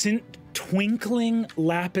twinkling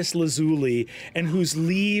lapis lazuli, and whose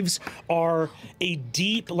leaves are a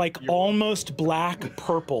deep, like almost black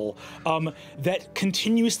purple, that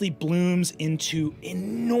continuously blooms into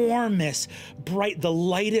enormous, bright, the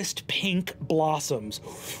lightest pink blossoms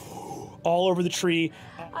all over the tree.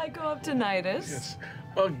 I go up to Nydas. Yes.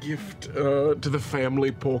 A gift to the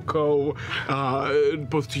family, Por'co,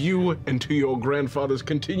 both to you and to your grandfather's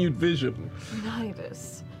continued vision.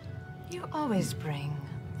 Nydas, you always bring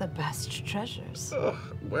the best treasures.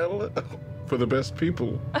 Well, for the best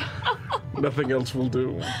people. Nothing else will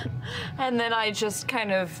do. And then I just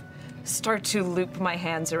kind of start to loop my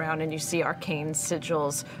hands around, and you see arcane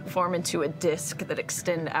sigils form into a disc that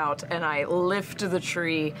extend out, and I lift the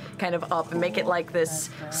tree kind of up and make it like this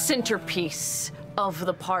centerpiece of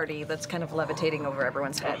the party that's kind of levitating over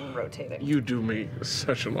everyone's head and rotating. You do me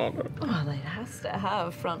such an honor. Well, it has to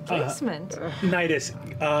have front placement. Nydas,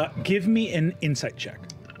 give me an insight check.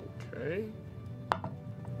 Okay.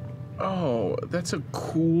 Oh, that's a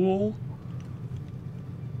cool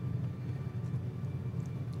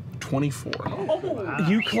 24.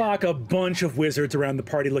 You clock a bunch of wizards around the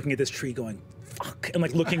party looking at this tree going, fuck, and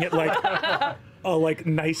like looking at like a like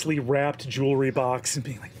nicely wrapped jewelry box and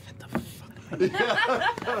being like, what the fuck?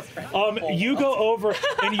 You go over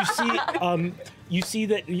and you see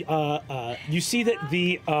that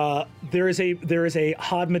there is a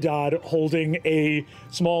hodmedod holding a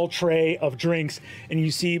small tray of drinks, and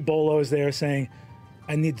you see Bolo is there saying,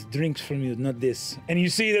 I need drinks from you, not this. And you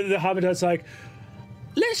see that the hodmedod's like,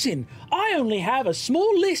 listen, I only have a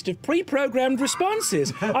small list of pre-programmed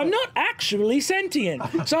responses. I'm not actually sentient.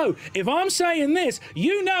 So, if I'm saying this,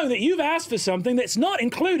 you know that you've asked for something that's not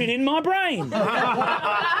included in my brain.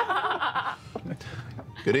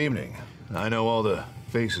 Good evening. I know all the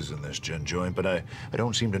faces in this gin joint, but I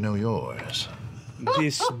don't seem to know yours.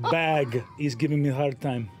 This bag is giving me a hard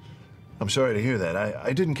time. I'm sorry to hear that.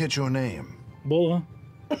 I didn't catch your name. Bolo.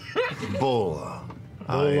 Bolo.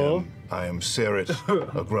 Bolo. I am Cerrit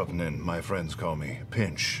Agrupnin. My friends call me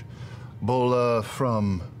Pinch. Bola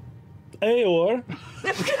from... Aeor.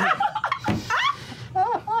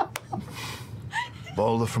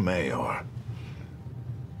 Bola from Aeor.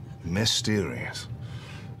 Mysterious.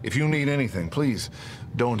 If you need anything, please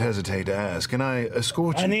don't hesitate to ask. Can I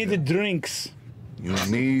escort you? I need the drinks. You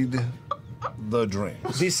need the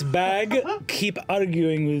drinks. This bag keep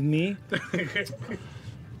arguing with me.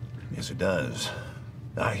 Yes, it does.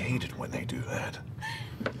 I hate it when they do that.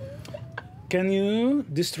 Can you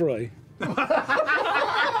destroy? Oh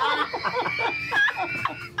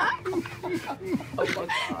my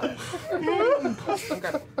God.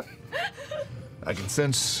 I can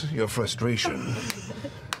sense your frustration.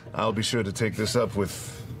 I'll be sure to take this up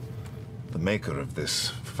with the maker of this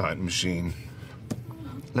fine machine.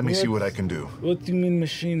 Let me see what I can do. What do you mean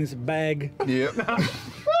machine is a bag? Yep.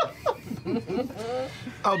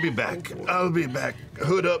 I'll be back. I'll be back.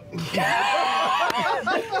 Hood up.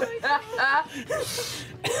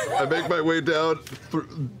 I make my way down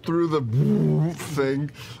through the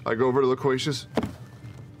thing. I go over to Loquatius.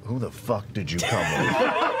 Who the fuck did you come with?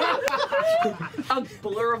 A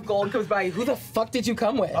blur of gold comes by. Who the fuck did you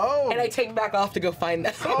come with? Oh. And I take back off to go find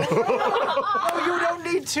them. Oh, you don't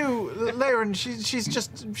need to, Laerryn. She's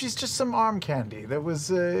just some arm candy that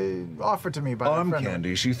was offered to me by Arm a friend.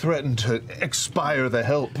 candy? She threatened to expire the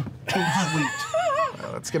help. Too sweet.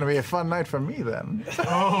 Well, it's gonna be a fun night for me then.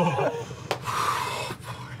 Oh.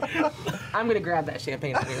 I'm gonna grab that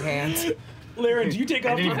champagne out of your hands. Laerryn, do you take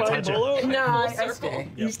off your phone, Bolo? No, I stay.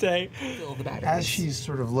 You stay. Fill the batteries. As she's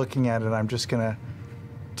sort of looking at it, I'm just gonna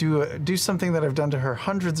do something that I've done to her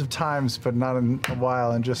hundreds of times, but not in a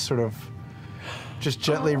while, and just sort of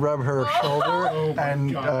gently rub her shoulder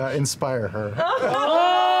and inspire her.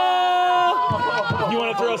 You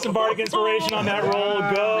want to throw some bardic inspiration on that roll?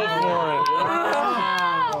 Go for it.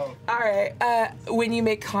 All right. When you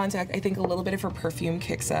make contact, I think a little bit of her perfume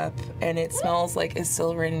kicks up, and it smells like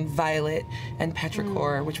Isilrin, violet, and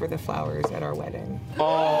petrichor, which were the flowers at our wedding.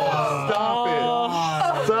 Oh,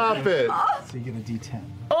 stop it. Stop it. So you get a D10.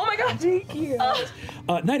 Oh my God, thank you.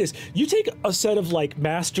 Nydas, you take a set of like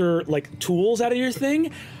master like tools out of your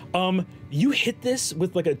thing. You hit this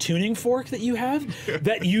with like a tuning fork that you have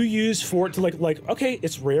that you use for it to like okay,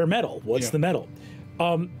 it's rare metal. What's the metal?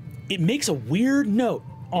 It makes a weird note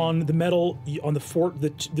on the metal on the fork,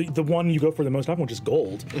 the one you go for the most often, which is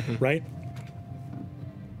gold, right?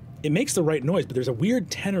 It makes the right noise, but there's a weird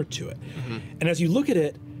tenor to it. And as you look at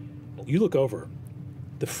it, you look over.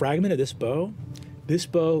 The fragment of this bow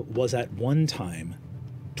was at one time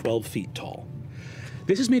 12 feet tall.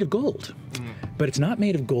 This is made of gold, but it's not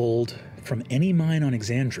made of gold from any mine on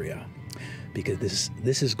Exandria. because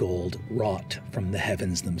this is gold wrought from the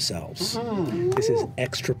heavens themselves. This is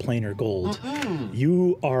extraplanar gold.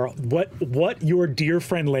 You are what your dear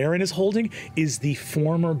friend Laerryn is holding is the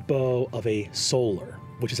former bow of a solar,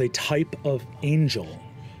 which is a type of angel.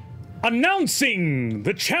 Announcing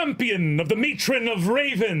the champion of the matron of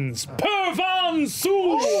ravens, Purvan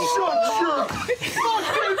SUUL! Shut your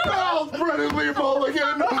fucking mouth, Brennan Lee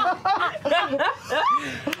Mulligan!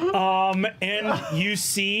 And you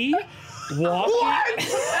see walking.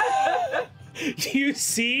 What? You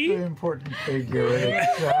see Very important figure.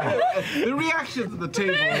 The reaction to the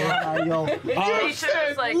table. He should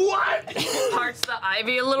just like parts the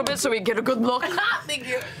ivy a little bit so we get a good look. Thank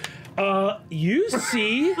you. You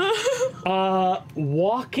see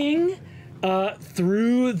walking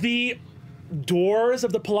through the doors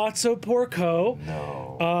of the Palazzo Por'co,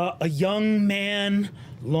 a young man,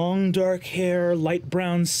 long dark hair, light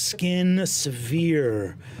brown skin, a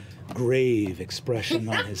severe, grave expression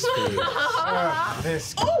on his face.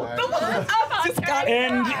 This guy.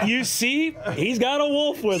 And you see, he's got a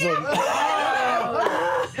wolf with him.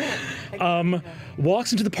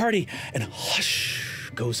 Walks into the party and hush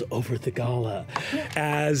goes over the gala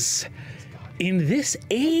as in this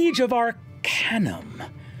age of Arcanum,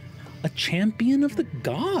 a champion of the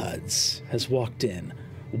gods has walked in.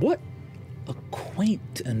 What a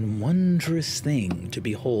quaint and wondrous thing to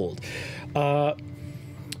behold. The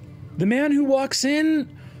man who walks in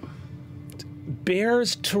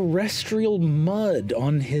bears terrestrial mud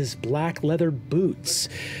on his black leather boots.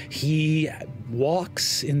 He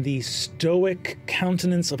walks in the stoic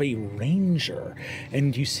countenance of a ranger,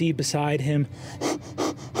 and you see beside him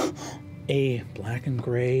a black and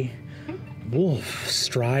gray wolf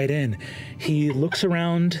stride in. He looks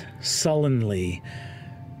around sullenly.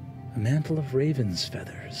 A mantle of raven's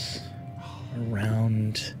feathers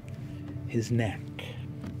around his neck.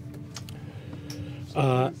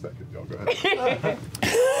 Go ahead.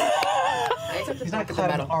 He's not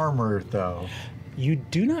clad in armor, though. You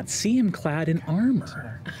do not see him clad in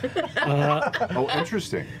armor. Oh,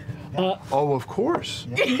 interesting. Oh, of course.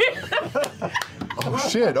 Oh,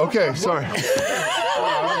 shit. Okay, sorry. I'll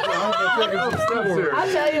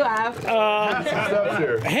tell you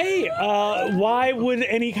after. Hey, why would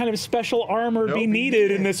any kind of special armor be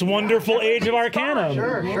needed in this wonderful age of Arcanum?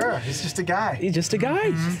 Sure. He's just a guy. He's just a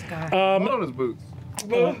guy. Hold on his boots.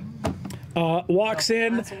 Walks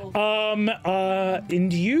in,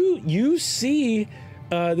 and you see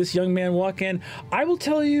this young man walk in. I will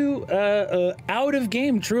tell you, out of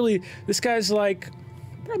game, truly, this guy's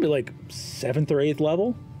probably 7th or 8th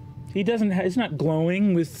level. He's not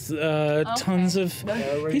glowing with tons of.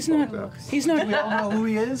 He's not. Do we all know who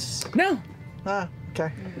he is? No.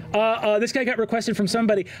 Okay. This guy got requested from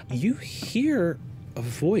somebody. You hear a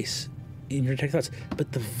voice in your detect thoughts,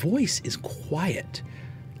 but the voice is quiet,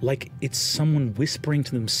 like it's someone whispering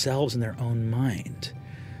to themselves in their own mind.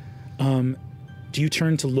 Do you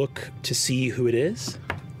turn to look to see who it is?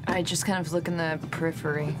 I just kind of look in the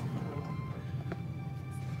periphery,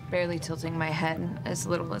 barely tilting my head as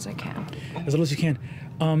little as I can. As little as you can.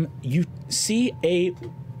 You see a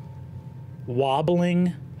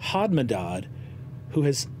wobbling hodmedod who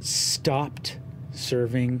has stopped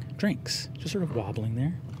serving drinks. Just sort of wobbling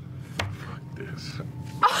there. Fuck this.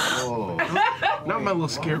 Oh. Not my little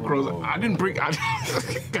scarecrows. I didn't bring,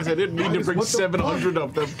 because I didn't mean to bring 700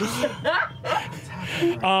 of them.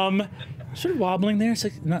 Sort of wobbling there. It's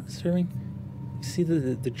like not serving. You see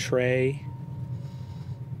the tray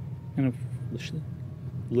kind of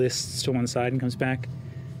lists to one side and comes back.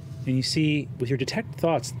 And you see, with your detect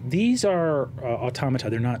thoughts, these are automata.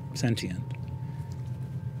 They're not sentient.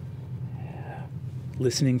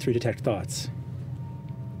 Listening through detect thoughts.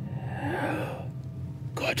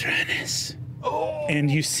 Godrenis. Oh.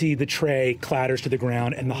 And you see the tray clatters to the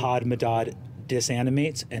ground, and the hodmedod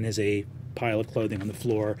disanimates and is a pile of clothing on the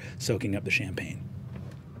floor, soaking up the champagne.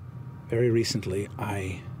 Very recently,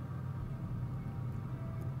 I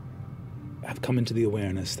have come into the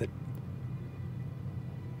awareness that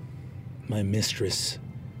my mistress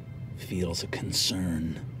feels a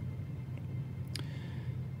concern.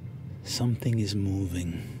 Something is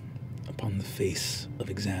moving upon the face of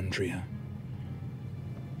Exandria.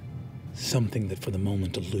 Something that for the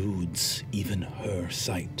moment eludes even her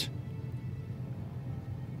sight.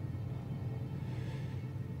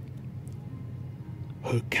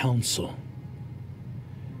 Her counsel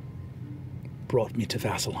brought me to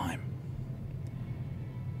Vasselheim,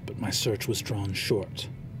 but my search was drawn short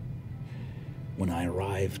when I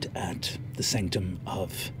arrived at the sanctum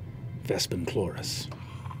of Vespin Chloras.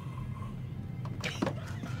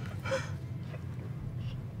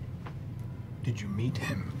 Did you meet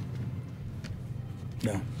him?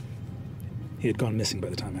 No. He had gone missing by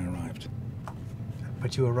the time I arrived.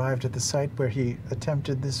 But you arrived at the site where he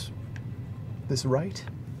attempted this rite?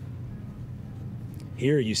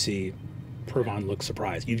 Here you see Purvan looks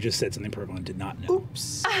surprised. You just said something Purvan did not know.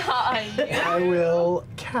 Oops. I will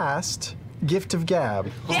cast Gift of Gab.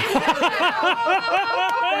 What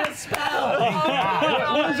does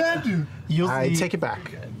that do? I take it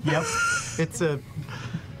back. Yep. It's a...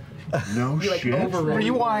 No shit.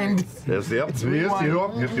 Rewind. Yes, yep. Yes,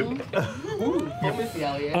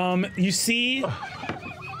 yep. You see,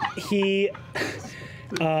 he.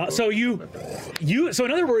 So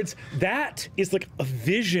in other words, that is like a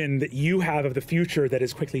vision that you have of the future that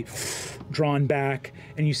is quickly drawn back,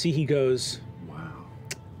 and you see he goes,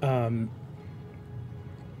 "Wow.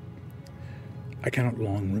 I cannot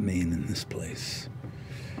long remain in this place.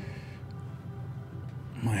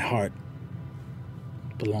 My heart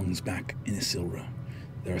belongs back in Isilra.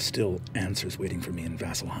 There are still answers waiting for me in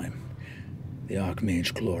Vasselheim. The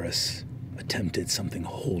Archmage Chloras attempted something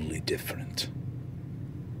wholly different.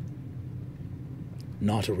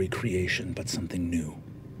 Not a recreation, but something new.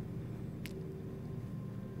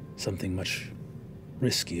 Something much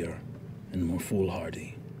riskier and more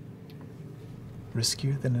foolhardy.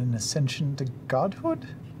 Riskier than an ascension to godhood?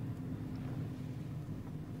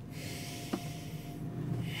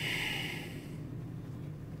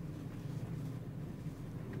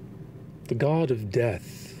 The god of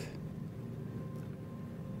death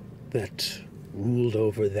that ruled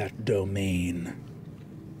over that domain,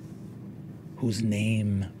 whose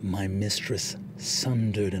name my mistress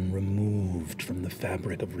sundered and removed from the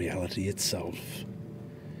fabric of reality itself.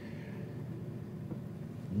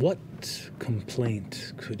 What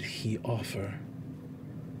complaint could he offer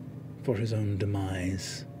for his own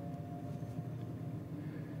demise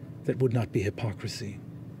that would not be hypocrisy?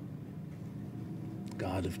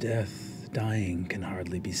 God of death, dying can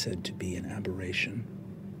hardly be said to be an aberration.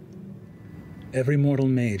 Every mortal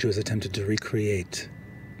mage who has attempted to recreate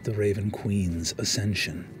the Raven Queen's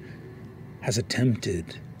ascension has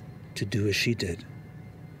attempted to do as she did.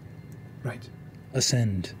 Right.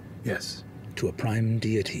 Ascend. Yes. To a prime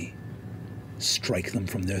deity, strike them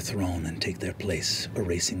from their throne and take their place,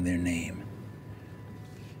 erasing their name.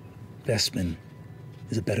 Vespin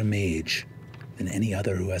is a better mage than any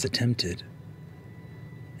other who has attempted.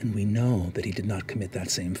 And we know that he did not commit that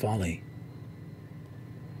same folly.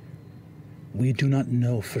 We do not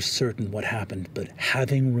know for certain what happened, but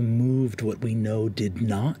having removed what we know did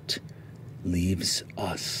not, leaves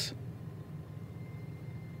us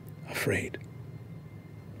afraid.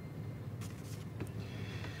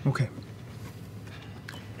 Okay.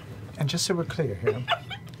 And just so we're clear here,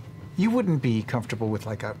 you wouldn't be comfortable with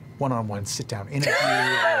like a one-on-one sit-down interview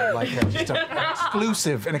or like just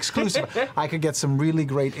an exclusive. I could get some really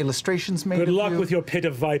great illustrations made. Good of luck you. with your pit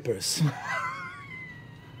of vipers.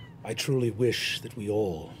 I truly wish that we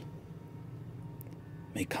all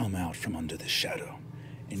may come out from under this shadow.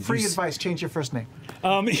 And Free advice, change your first name.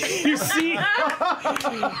 You see,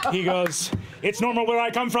 he goes, "It's normal where I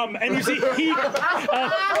come from," and you see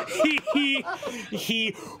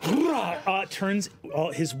he turns,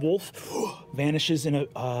 his wolf vanishes in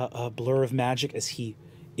a blur of magic as he,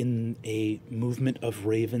 in a movement of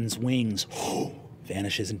raven's wings,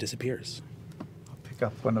 vanishes and disappears. I'll pick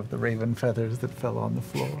up one of the raven feathers that fell on the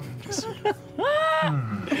floor. And just,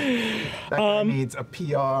 That guy needs a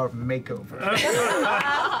PR makeover.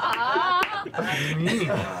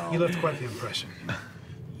 You left quite the impression.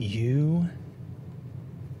 You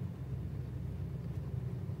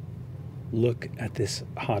look at this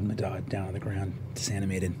hodmedod down on the ground,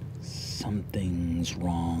 disanimated. Something's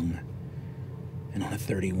wrong. And on a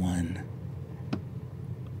 31,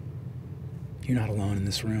 you're not alone in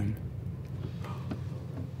this room.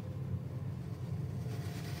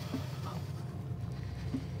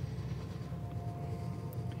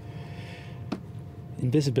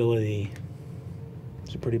 Invisibility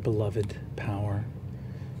is a pretty beloved power.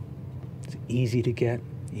 It's easy to get.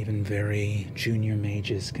 Even very junior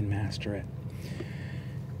mages can master it.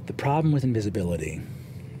 The problem with invisibility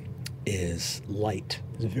is light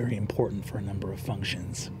is very important for a number of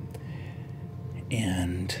functions.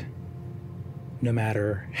 And no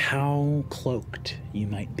matter how cloaked you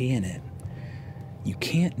might be in it, you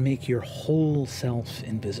can't make your whole self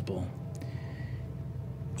invisible.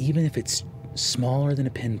 Even if it's smaller than a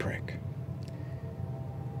pinprick.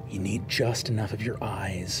 You need just enough of your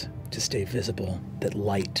eyes to stay visible that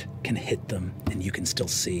light can hit them and you can still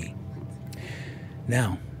see.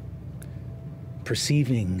 Now,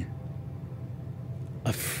 perceiving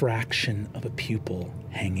a fraction of a pupil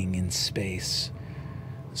hanging in space,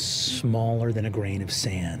 smaller than a grain of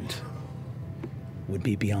sand, would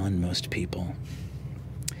be beyond most people.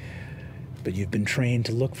 But you've been trained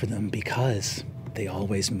to look for them because they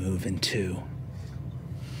always move in two.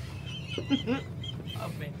 Amazing.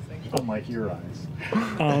 Oh, my ear eyes.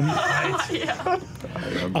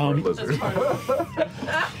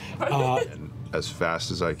 As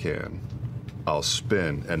fast as I can, I'll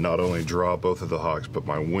spin and not only draw both of the hawks, but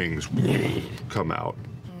my wings come out.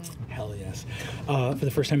 Hell yes. For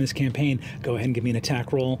the first time in this campaign, go ahead and give me an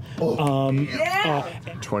attack roll.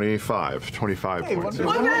 25 points.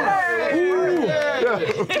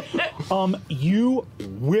 You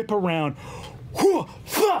whip around.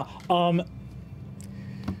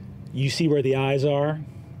 You see where the eyes are,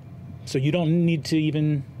 so you don't need to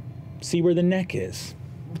even see where the neck is.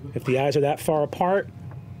 If the eyes are that far apart,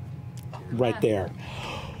 right there.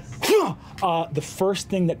 The first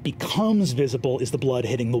thing that becomes visible is the blood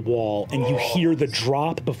hitting the wall, and you hear the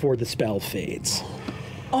drop before the spell fades.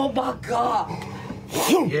 Oh my god!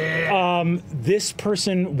 This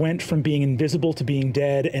person went from being invisible to being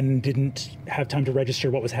dead and didn't have time to register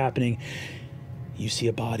what was happening. You see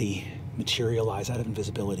a body materialize out of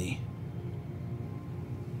invisibility.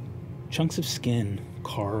 Chunks of skin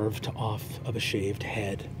carved off of a shaved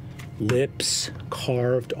head. Lips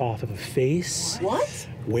carved off of a face. What?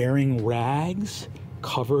 Wearing rags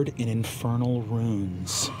covered in infernal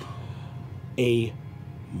runes. A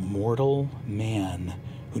mortal man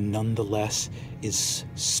who nonetheless is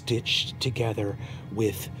stitched together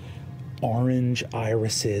with orange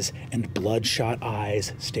irises and bloodshot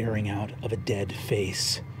eyes staring out of a dead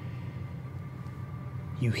face.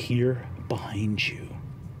 You hear behind you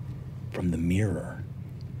from the mirror.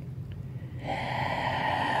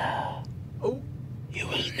 You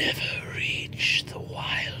will never reach the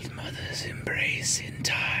Wild Mother's embrace in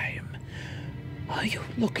time. Are you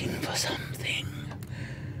looking for something?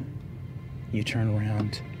 You turn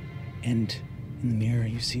around, and in the mirror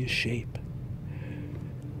you see a shape.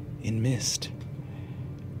 In mist,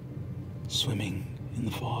 swimming in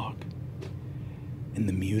the fog, in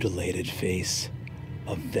the mutilated face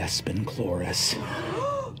of Vespin Chloras.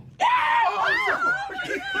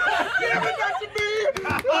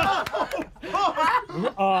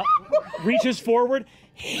 Reaches forward,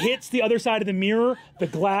 hits the other side of the mirror, the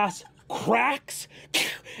glass cracks,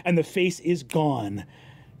 and the face is gone.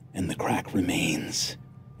 And the crack remains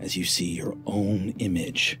as you see your own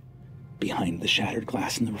image behind the shattered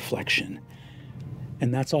glass in the reflection.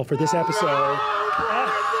 And that's all for this episode.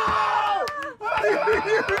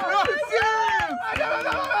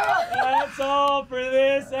 That's all for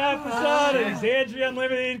this episode of Exandria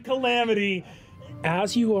Unlimited Calamity.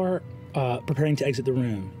 As you are preparing to exit the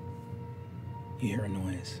room, you hear a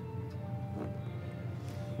noise.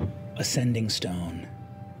 A sending stone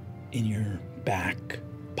in your back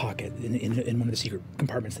pocket, in one of the secret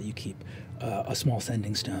compartments that you keep. A small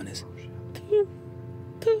sending stone is...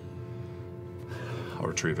 I'll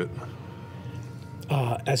retrieve it.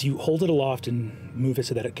 As you hold it aloft and move it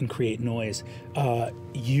so that it can create noise,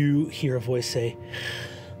 you hear a voice say,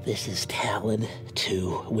 "This is Talon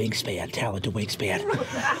to Wingspan, Talon to Wingspan."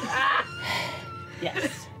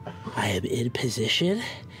 Yes. I am in position,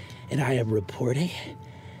 and I am reporting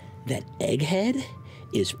that Egghead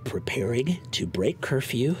is preparing to break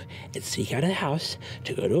curfew and sneak out of the house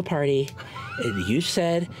to go to a party. And you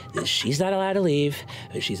said that she's not allowed to leave,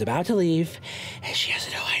 but she's about to leave, and she has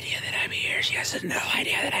no idea that I'm here. She has no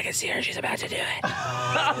idea that I can see her. She's about to do it.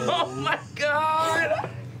 Oh my god!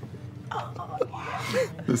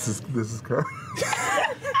 This is good.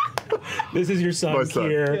 This is your son,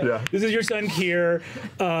 Kier. Yeah. This is your son, Kier.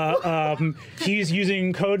 He's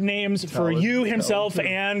using code names for you, himself,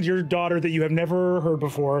 and your daughter that you have never heard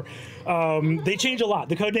before. They change a lot.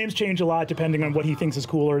 The code names change a lot depending on what he thinks is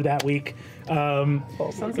cooler that week. And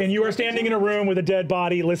you are standing in a room with a dead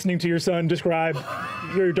body listening to your son describe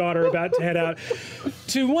your daughter about to head out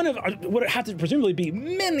to one of what have to presumably be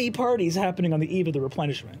many parties happening on the eve of the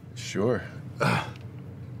replenishment. Sure.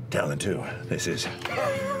 Talon 2, this is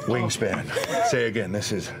Wingspan. Say again,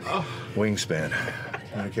 this is Wingspan.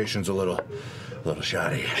 Communication's a little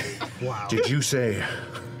shoddy. Wow. Did you say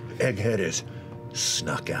Egghead is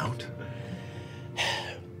snuck out?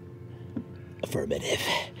 Affirmative.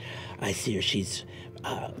 I see her.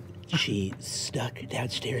 She snuck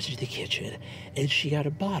downstairs to the kitchen, and she got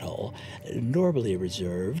a bottle normally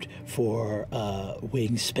reserved for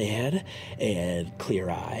Wingspan and Clear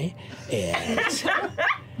Eye,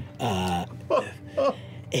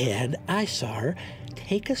 and I saw her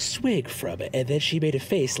take a swig from it, and then she made a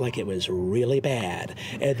face like it was really bad,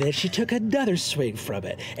 and then she took another swig from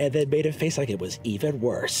it, and then made a face like it was even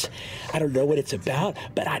worse. I don't know what it's about,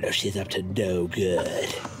 but I know she's up to no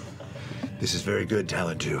good. This is very good,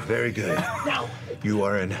 Talentu. Very good. No. You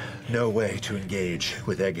are in no way to engage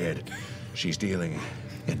with Egghead. She's dealing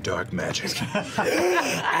in dark magic.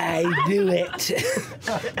 I knew it.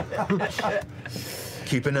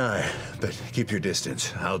 Keep an eye, but keep your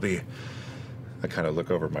distance. I kind of look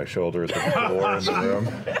over my shoulder at the door in the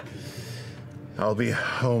room. I'll be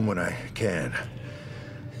home when I can.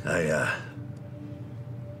 I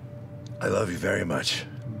love you very much.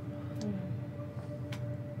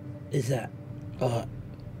 Is that, oh,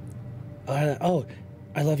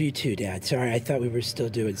 I love you too, Dad. Sorry, I thought we were still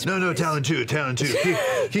doing some. No, Talentu.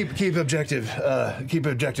 Keep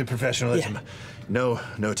objective professionalism. Yeah.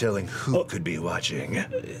 No telling who could be watching.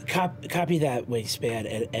 Copy that,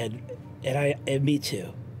 Wingspan, and me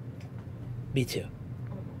too. Me too.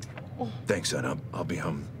 Thanks, son. I'll be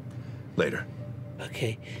home later.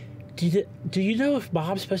 Okay. Do you know if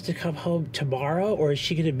Mom's supposed to come home tomorrow, or is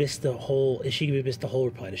she gonna miss the whole? Is she gonna miss the whole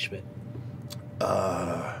replenishment?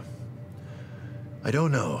 I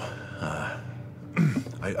don't know.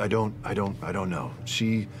 I don't know.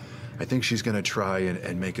 I think she's gonna try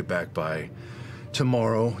and make it back by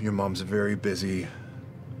tomorrow. Your mom's a very busy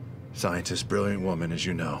scientist, brilliant woman, as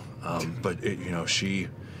you know. But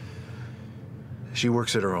she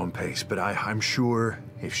works at her own pace. But I'm sure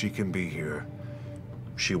if she can be here,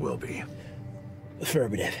 she will be.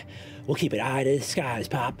 Affirmative. We'll keep an eye to the skies,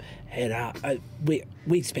 Pop, and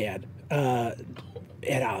Wingspan, and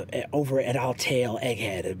I'll tail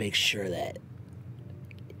Egghead and make sure that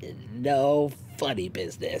no funny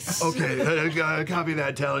business. Okay, copy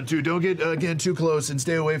that, Talentu. Don't get again too close and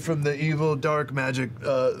stay away from the evil dark magic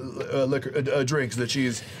liquor drinks that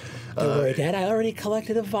she's. Don't worry, Dad. I already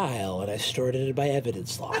collected a vial and I stored it in my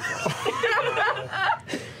evidence locker.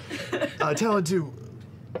 Talentu,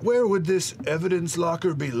 where would this evidence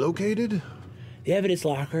locker be located? The evidence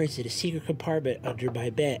locker is in a secret compartment under my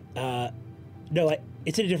bed. No,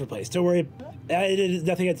 it's in a different place. Don't worry.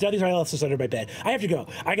 Nothing else is under my bed. I have to go.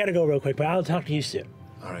 I gotta go real quick, but I'll talk to you soon.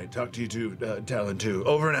 All right, talk to you too, Talentu.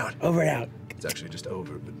 Over and out. Over and out. It's actually just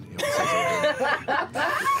over, but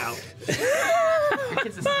out.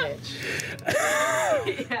 It's a snitch.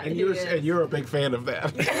 Yeah, and you're a big fan of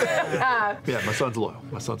that. Yeah, my son's loyal.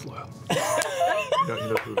 You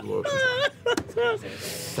know who's loyal.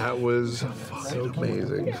 That was fucking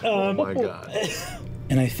amazing. Oh my god.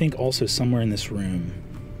 And I think also somewhere in this room,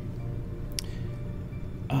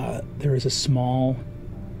 there is a small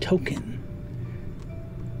token.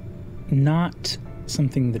 Not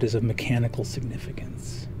something that is of mechanical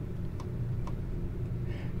significance.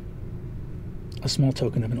 A small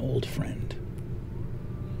token of an old friend.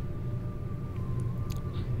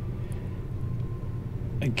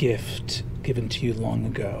 A gift given to you long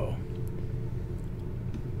ago.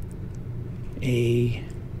 A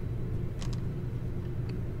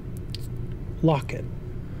locket.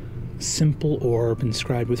 Simple orb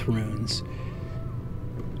inscribed with runes.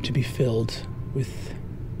 To be filled with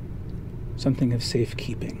something of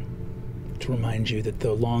safekeeping. To remind you that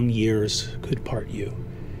though long years could part you,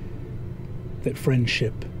 that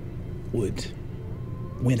friendship would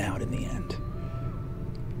win out in the end.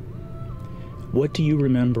 What do you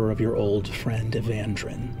remember of your old friend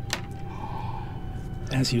Evandrin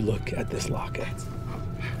as you look at this locket?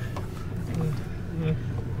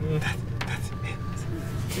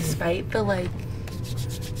 Despite the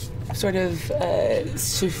sort of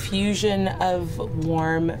suffusion of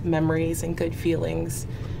warm memories and good feelings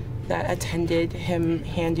that attended him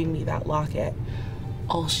handing me that locket,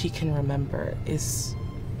 all she can remember is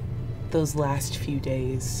those last few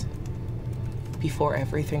days before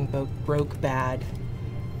everything broke bad,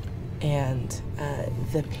 and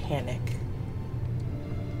the panic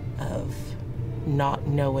of not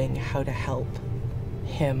knowing how to help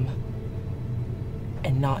him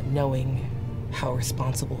and not knowing how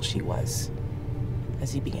responsible she was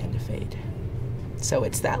as he began to fade. So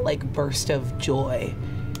it's that burst of joy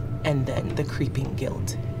and then the creeping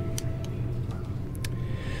guilt.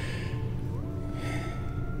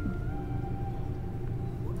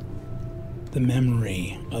 The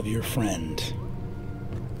memory of your friend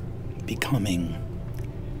becoming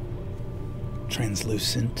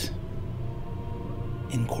translucent,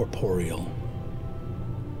 incorporeal,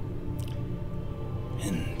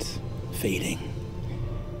 and fading,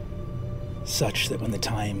 such that when the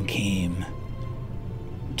time came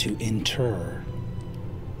to inter,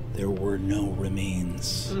 there were no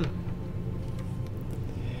remains.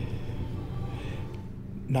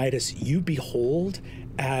 Nydas, you behold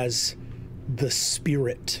as the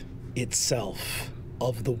spirit itself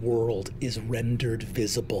of the world is rendered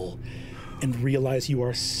visible, and realize you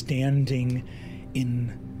are standing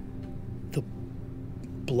in the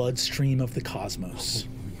bloodstream of the cosmos.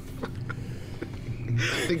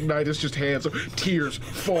 I think Nydas just hands, tears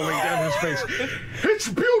falling down his face. It's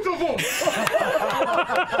beautiful!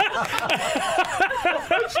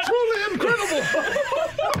 It's truly incredible!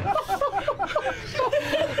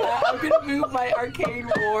 I'm gonna move my arcane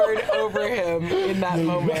ward over him in that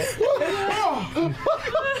moment.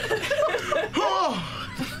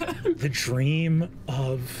 The dream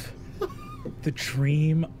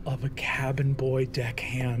of a cabin boy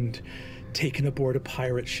deckhand taken aboard a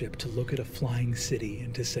pirate ship to look at a flying city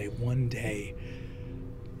and to say, one day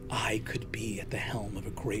I could be at the helm of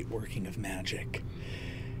a great working of magic.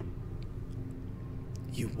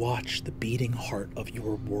 You watch the beating heart of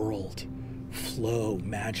your world flow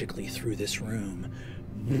magically through this room.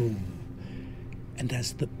 And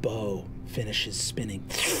as the bow finishes spinning,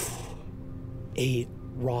 a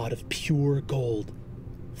rod of pure gold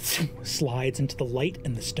slides into the light,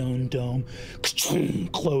 and the stone dome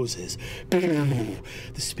closes. The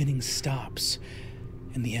spinning stops,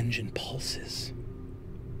 and the engine pulses,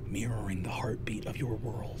 mirroring the heartbeat of your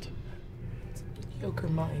world. It's a mediocre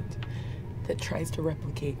mind that tries to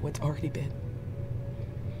replicate what's already been.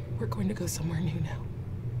 We're going to go somewhere new now.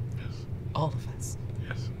 Yes. All of us.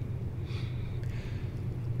 Yes.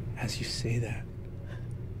 As you say that,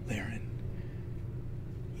 Laerryn,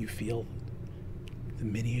 you feel the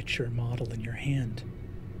miniature model in your hand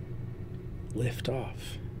lift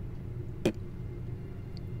off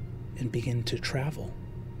and begin to travel.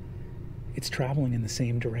 It's traveling in the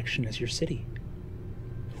same direction as your city.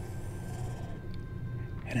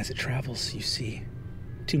 And as it travels, you see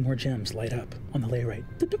 2 more gems light up on the lay right.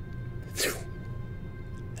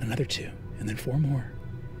 And another 2, and then 4 more.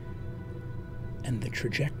 And the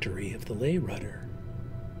trajectory of the lay rudder,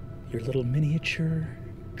 your little miniature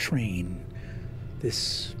train,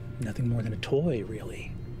 this nothing more than a toy,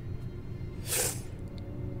 really,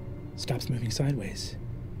 stops moving sideways.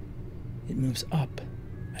 It moves up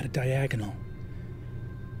at a diagonal.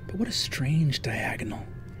 But what a strange diagonal.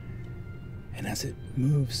 And as it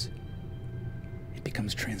moves, it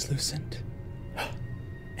becomes translucent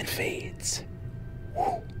and fades,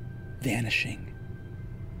 vanishing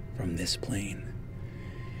from this plane.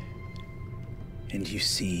 And you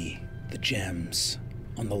see the gems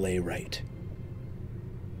on the lay right.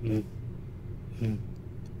 Beep,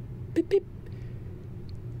 beep.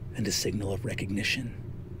 And a signal of recognition.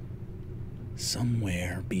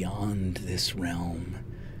 Somewhere beyond this realm,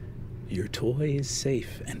 your toy is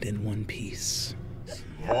safe and in one piece.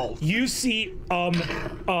 You see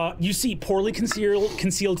poorly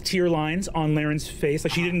concealed tear lines on Laerryn's face.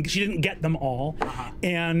 Like she didn't get them all,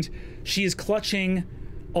 and she is clutching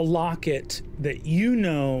a locket that you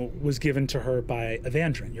know was given to her by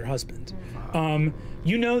Evandrin, your husband.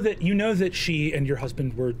 You know that she and your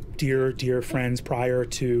husband were dear friends prior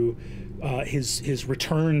to his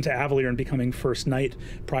return to Avalier and becoming First Knight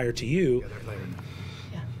prior to you.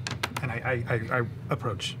 Yeah. And I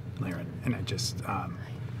approach Laerryn, and I just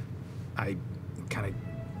I kind of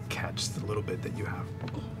catch the little bit that you have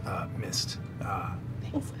missed.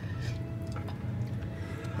 Thanks.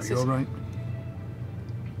 Are you all right?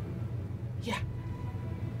 Yeah.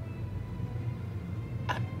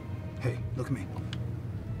 Hey, look at me.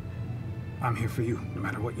 I'm here for you, no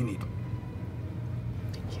matter what you need.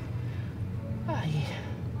 Thank you. I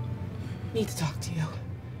need to talk to you.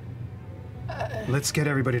 Let's get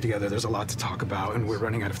everybody together. There's a lot to talk about, and we're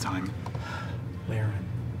running out of time. Laerryn.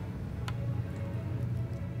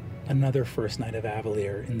 Another First Knight of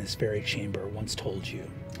Avalier in this very chamber once told you,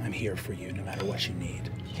 I'm here for you no matter what you need.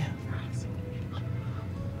 Yeah.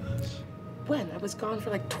 When? I was gone for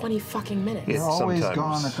like 20 fucking minutes. You're always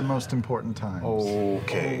gone at the most important times.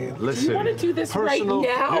 Okay, listen. Do you want to do this right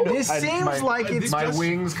now? This seems like it's my just...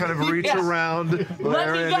 wings kind of reach around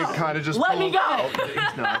Laerryn and kind of just Let me go.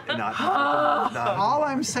 All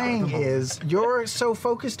I'm saying is you're so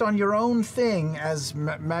focused on your own thing, as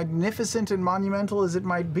magnificent and monumental as it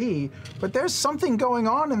might be, but there's something going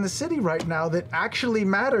on in the city right now that actually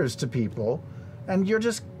matters to people, and you're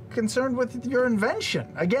just concerned with your invention,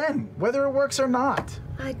 again, whether it works or not.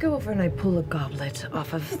 I go over and I pull a goblet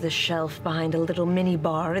off of the shelf behind a little mini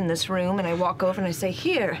bar in this room, and I walk over and I say,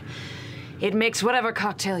 here, it makes whatever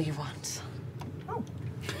cocktail you want. Oh.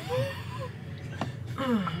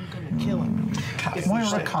 I'm gonna kill him.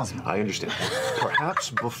 Moira Cosmo. I understand. Perhaps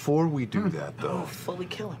before we do that, though, Fully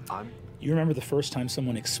kill him. You remember the first time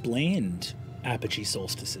someone explained apogee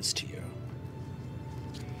solstices to you.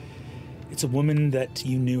 It's a woman that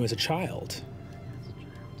you knew as a child.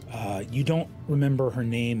 You don't remember her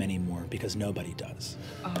name anymore because nobody does.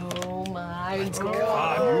 Oh my god.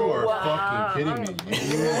 God, you are fucking kidding me.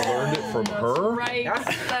 You learned it from her? Right,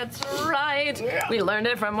 that's right. Yeah. We learned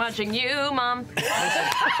it from watching you, Mom.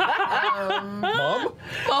 Mom?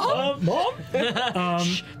 Mom?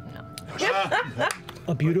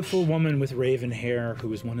 A beautiful woman with raven hair who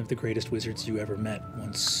was one of the greatest wizards you ever met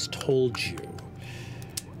once told you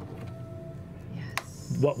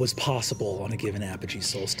what was possible on a given apogee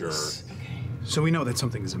solstice. So we know that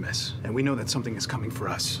something is amiss, and we know that something is coming for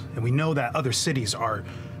us, and we know that other cities are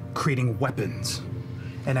creating weapons.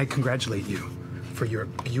 And I congratulate you for your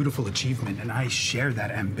beautiful achievement, and I share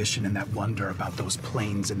that ambition and that wonder about those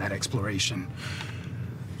planes and that exploration.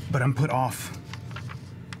 But I'm put off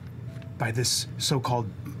by this so-called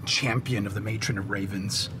champion of the Matron of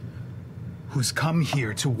Ravens, who's come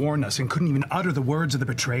here to warn us and couldn't even utter the words of the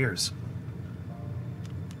betrayers.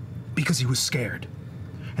 Because he was scared.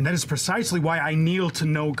 And that is precisely why I kneel to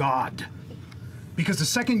no god. Because the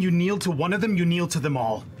second you kneel to one of them, you kneel to them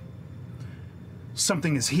all.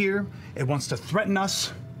 Something is here, it wants to threaten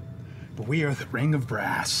us, but we are the ring of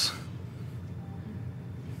brass.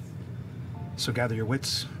 So gather your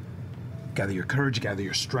wits, gather your courage, gather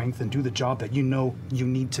your strength, and do the job that you know you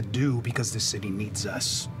need to do because this city needs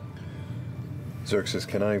us. Zerxus,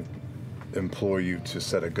 can I implore you to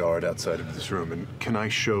set a guard outside of this room, and can I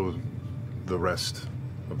show the rest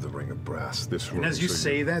of the Ring of Brass this room? And as you so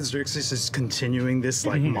say that, Zerxus is continuing this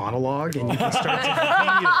like monologue, and you can start to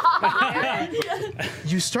feel,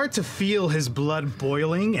 you start to feel his blood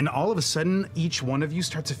boiling, and all of a sudden, each one of you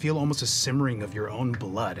start to feel almost a simmering of your own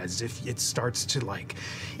blood, as if it starts to like,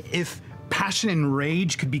 if passion and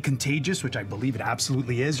rage could be contagious, which I believe it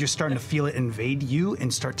absolutely is, you're starting to feel it invade you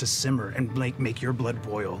and start to simmer and like make your blood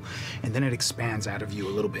boil, and then it expands out of you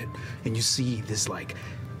a little bit, and you see this like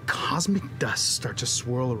cosmic dust start to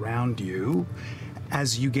swirl around you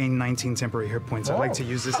as you gain 19 temporary hit points. I'd like to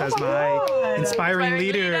use this as my inspiring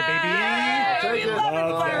leader, baby.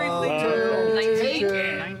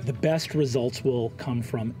 The best results will come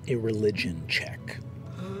from a religion check.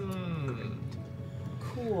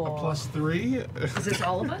 Cool. A +3? Is this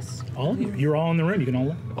all of us? All of you. You're all in the room. You can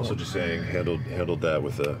all. Also, just saying, handled that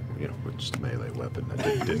with a, with just a melee weapon.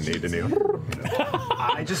 I didn't need any.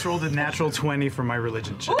 I just rolled a natural 20 for my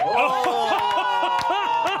religion check. Oh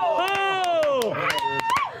my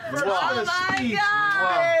god!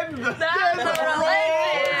 That's a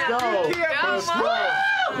religion! Let's go!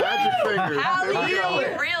 Magic fingers. How There we do go. you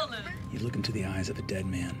realness? You look into the eyes of a dead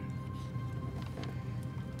man.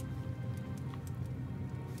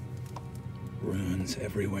 Runes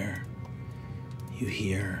everywhere. You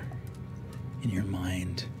hear in your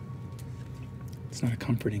mind. It's not a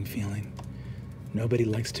comforting feeling. Nobody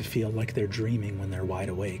likes to feel like they're dreaming when they're wide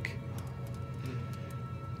awake.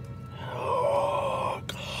 Oh,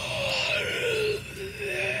 God.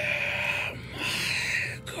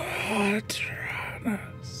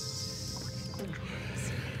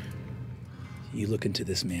 You look into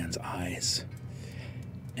this man's eyes,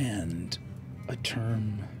 and a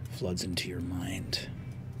term floods into your mind.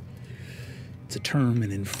 It's a term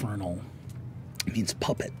in Infernal. It means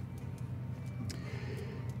puppet.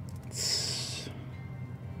 It's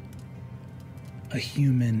a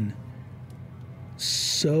human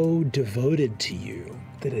so devoted to you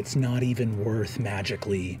that it's not even worth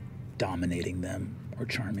magically dominating them or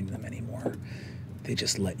charming them anymore. They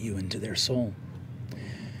just let you into their soul.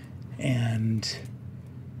 And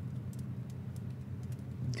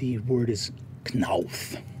the word is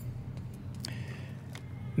Knauf.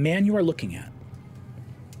 Man you are looking at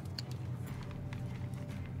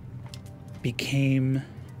became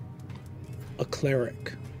a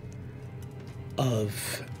cleric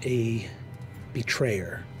of a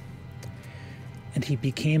betrayer. And he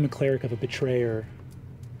became a cleric of a betrayer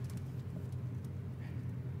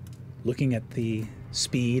looking at the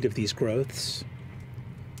speed of these growths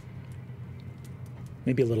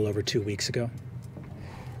maybe a little over 2 weeks ago.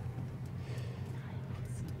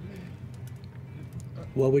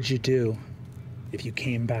 What would you do if you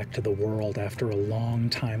came back to the world after a long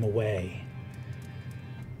time away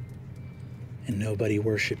and nobody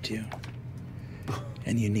worshipped you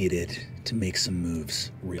and you needed to make some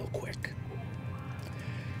moves real quick?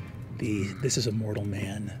 This is a mortal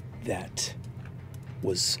man that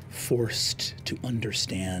was forced to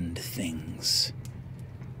understand things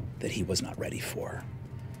that he was not ready for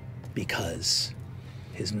because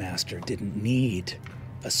his master didn't need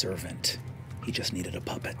a servant. He just needed a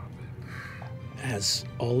puppet. As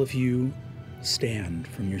all of you stand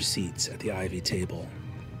from your seats at the ivy table,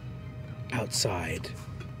 outside,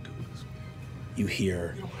 you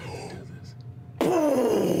hear...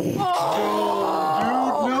 Oh,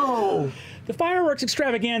 dude, no! The fireworks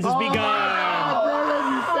extravaganza has begun!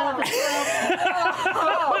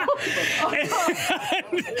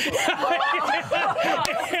 The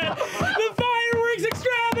fireworks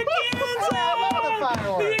extravaganza!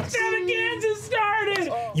 The extravaganza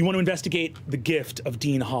started! You want to investigate the gift of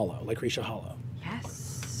Dean Hollow, Lycretia Hollow.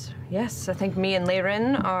 Yes, I think me and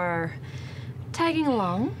Laerryn are tagging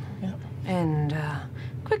along. Yep. And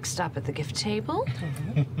quick stop at the gift table.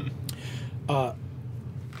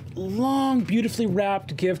 Long, beautifully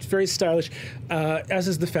wrapped gift, very stylish, as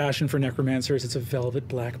is the fashion for necromancers. It's a velvet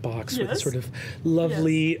black box with a sort of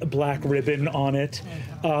lovely black ribbon on it.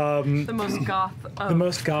 The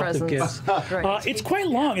most goth of gifts. Right. It's quite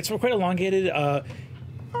long. It's quite elongated.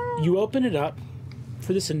 You open it up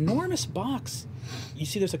for this enormous box. You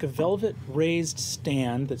see there's like a velvet raised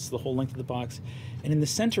stand that's the whole length of the box. And in the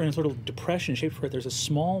center, in a sort of depression shaped for it, there's a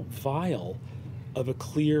small vial of a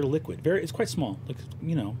clear liquid. It's quite small, like,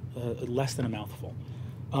 less than a mouthful.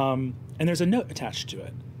 And there's a note attached to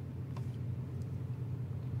it.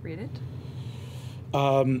 Read it.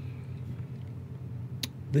 The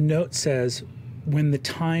note says, "When the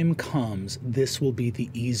time comes, this will be the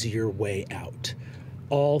easier way out.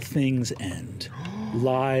 All things end.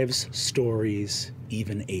 Lives, stories,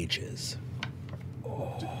 even ages."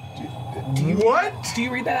 What? Do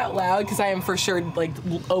you read that out loud? Because I am for sure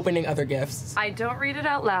opening other gifts. I don't read it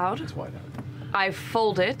out loud. That's why not. I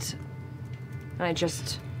fold it, and I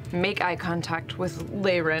just make eye contact with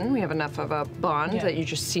Laerryn. We have enough of a bond that you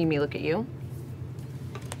just see me look at you.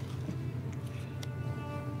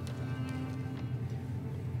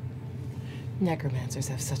 Necromancers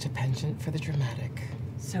have such a penchant for the dramatic.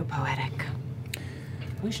 So poetic.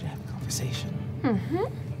 We should have a conversation.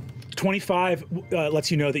 25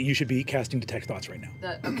 lets you know that you should be casting Detect Thoughts right now.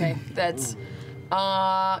 Okay, that's,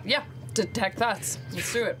 detect thoughts.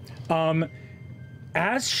 Let's do it.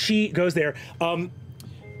 As she goes there,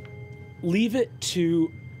 leave it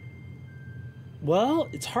to, well,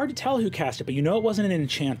 it's hard to tell who cast it, but you know it wasn't an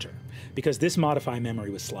enchanter, because this modify memory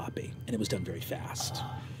was sloppy, and it was done very fast.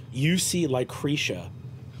 You see Lycretia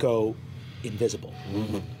go invisible.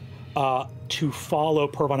 To follow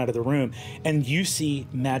Purvan out of the room, and you see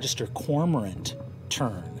Magister Cormorant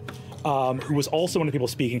turn, who was also one of the people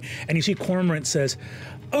speaking, and you see Cormorant says,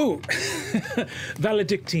 "Oh,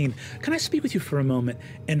 Valedictine, can I speak with you for a moment?"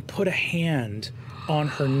 and put a hand on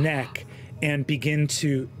her neck and begin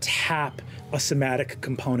to tap a somatic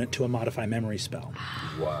component to a modify memory spell.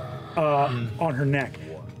 On her neck.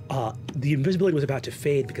 The invisibility was about to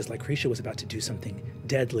fade because Lycretia was about to do something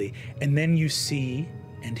deadly, and then you see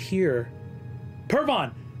and hear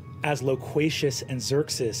Purvan as Loquatius and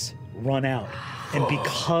Zerxus run out. And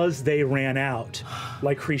because they ran out,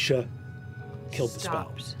 Lycretia killed the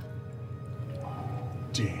spell.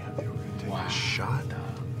 Damn, they were gonna take a shot.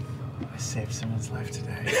 I saved someone's life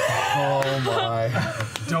today. Oh my.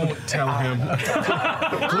 Don't tell him.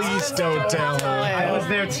 Please don't tell him. I was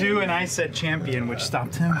there too, and I said champion, which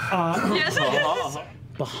stopped him.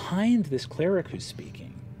 Behind this cleric who's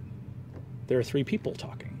speaking, there are three people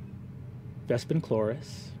talking. Vespin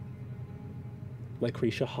Chloras,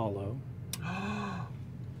 Lycretia Hollow,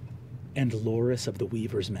 and Loris of the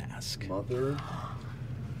Weaver's Mask. Mother.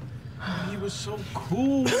 He was so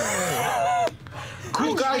cool.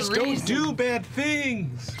 Cool guys don't do bad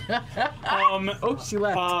things. She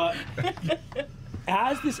left.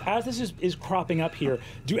 As this is cropping up here,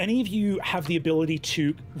 do any of you have the ability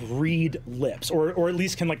to read lips, or at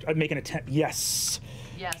least can make an attempt? Yes.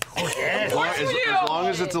 Yes. As long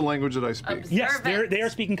as it's a language that I speak. Yes, they are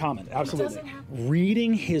speaking common. Absolutely.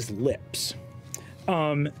 Reading his lips,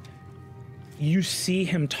 you see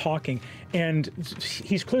him talking, and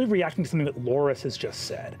he's clearly reacting to something that Loris has just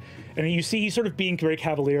said. And you see he's sort of being very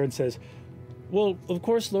cavalier and says, "Well, of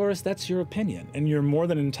course, Loris, that's your opinion, and you're more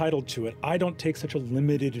than entitled to it. I don't take such a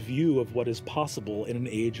limited view of what is possible in an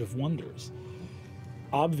age of wonders.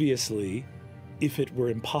 Obviously, if it were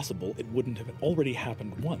impossible, it wouldn't have already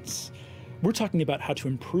happened once. We're talking about how to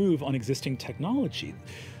improve on existing technology.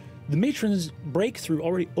 The matron's breakthrough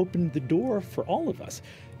already opened the door for all of us.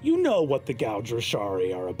 You know what the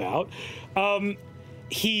Gaudrashari are about."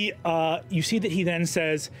 You see that he then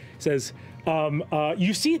says,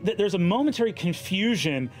 you see that there's a momentary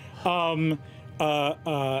confusion. You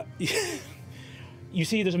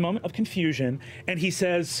see there's a moment of confusion, and he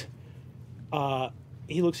says,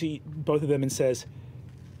 he looks at both of them and says,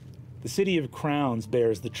 "The City of Crowns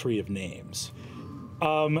bears the Tree of Names."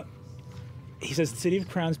 He says, "The City of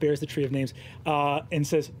Crowns bears the Tree of Names," and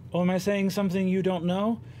says, "Oh, am I saying something you don't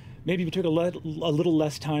know? Maybe if you took a little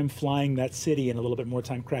less time flying that city and a little bit more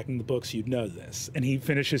time cracking the books, you'd know this." And he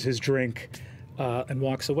finishes his drink and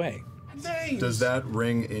walks away. Does that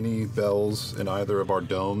ring any bells in either of our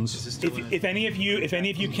domes? If any of you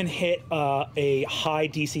can hit a high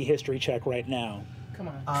DC history check right now. Come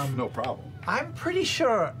on. No problem. I'm pretty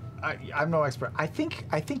sure. I'm no expert. I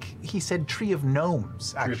think he said tree of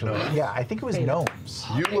gnomes. Actually, yeah, I think it was gnomes.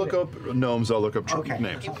 You look up gnomes. I'll look up Okay.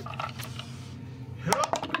 names.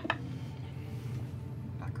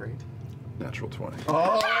 Not great. Natural 20.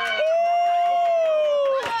 Oh!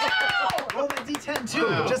 Roll the d10 too,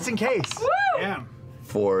 just in case. Yeah.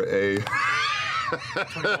 For a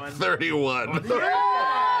 31.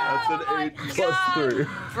 That's an 8 plus 3.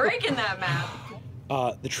 Breaking that math.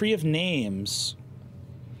 The Tree of Names.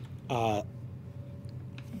 I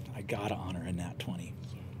gotta honor a nat 20.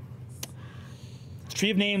 The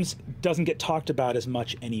Tree of Names doesn't get talked about as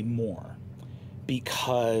much anymore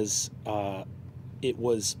because it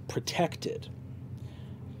was protected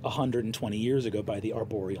 120 years ago by the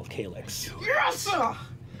arboreal calyx. Yes! Sorry,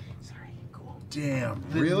 cool. Damn,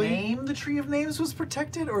 The really? name, the Tree of Names, was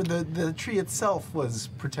protected, or the tree itself was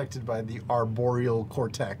protected by the arboreal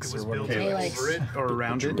cortex, or whatever. Over it or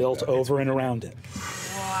around it? Built over and around it.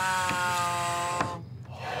 Wow.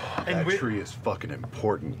 That tree is fucking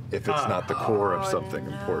important if it's not the core of something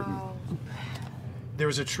important. There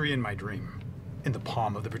was a tree in my dream, in the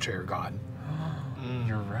palm of the betrayer god.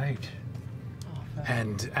 You're right.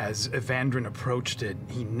 And as Evandrin approached it,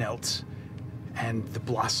 he knelt, and the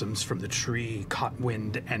blossoms from the tree caught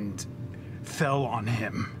wind and fell on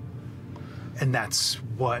him. And that's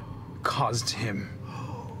what caused him.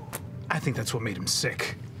 I think that's what made him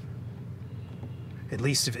sick. At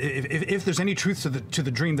least if there's any truth to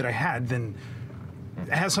the dream that I had, then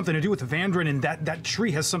it has something to do with Evandrin, and that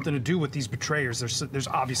tree has something to do with these betrayers. There's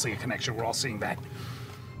obviously a connection. We're all seeing that.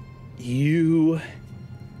 You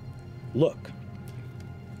look,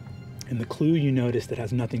 and the clue you notice that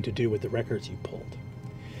has nothing to do with the records you pulled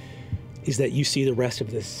is that you see the rest of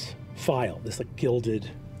this file, this like gilded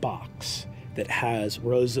box that has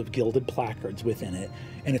rows of gilded placards within it,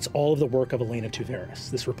 and it's all of the work of Elena Tuveris,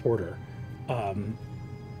 this reporter.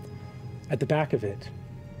 At the back of it,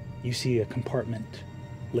 you see a compartment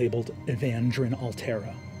labeled Evandrin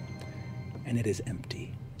Altera, and it is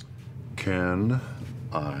empty. Can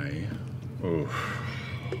I... Oof.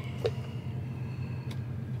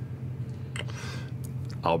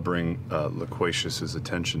 I'll bring Loquatius's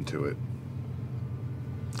attention to it.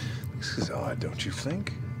 This is odd, don't you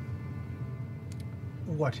think?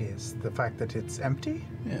 What is? The fact that it's empty?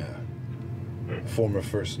 Yeah. Former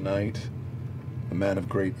First Knight, a man of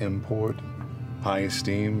great import, high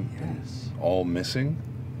esteem, Yes. all missing.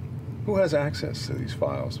 Who has access to these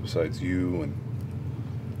files besides you and...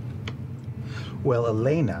 Well,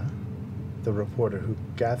 Elena, the reporter who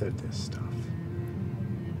gathered this stuff,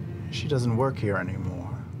 she doesn't work here anymore.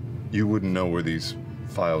 You wouldn't know where these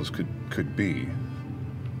files could be.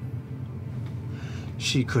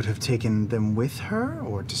 She could have taken them with her,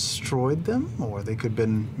 or destroyed them, or they could have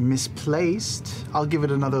been misplaced. I'll give it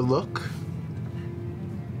another look.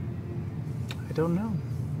 I don't know.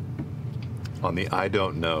 On the I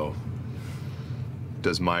don't know,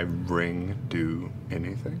 does my ring do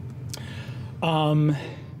anything? I'm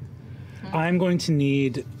going to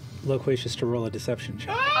need Loquatius to roll a deception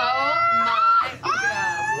check.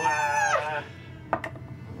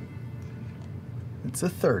 It's a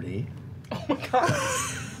 30.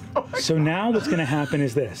 So now what's going to happen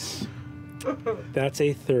is this. That's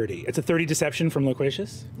a 30. It's a 30 deception from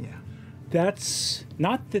Loquatius? Yeah. That's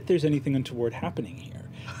not that there's anything untoward happening here,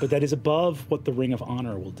 but that is above what the Ring of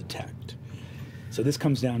Honor will detect. So this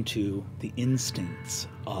comes down to the instincts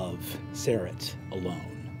of Cerrit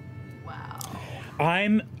alone. Wow.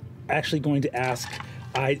 I'm actually going to ask,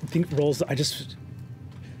 I think rolls, I'm going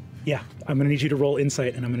to need you to roll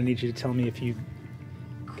insight, and I'm going to need you to tell me if you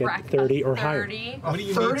get 30 or higher. What do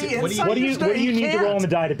you 30 need to, inside? What do you need to roll on the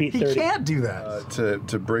die to beat 30? He can't do that.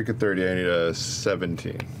 To break a 30, I need a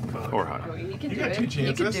 17 or higher. Oh, you can do got it. 2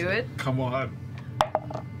 chances. You can do it. Come on.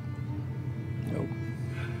 Nope.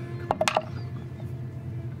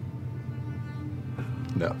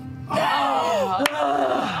 No.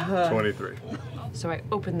 23. So I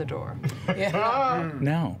open the door.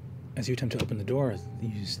 Now, as you attempt to open the door,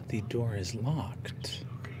 the door is locked.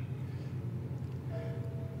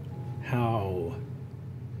 How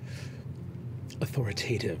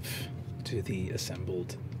authoritative do the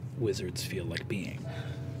assembled wizards feel like being?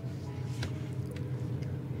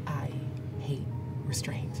 I hate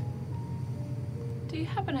restraint. Do you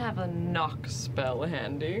happen to have a knock spell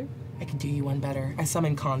handy? I can do you one better. I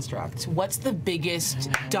summon construct. What's the biggest,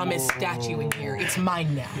 dumbest statue in here? It's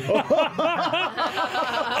mine now.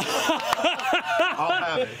 I'll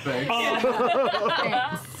have it,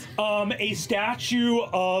 thanks. A statue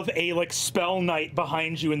of a like spell knight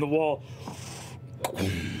behind you in the wall.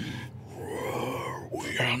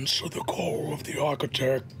 We answer the call of the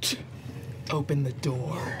architect. Open the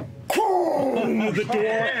door. The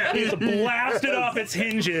door is blasted off its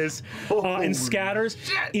hinges and scatters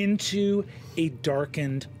into a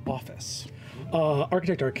darkened office.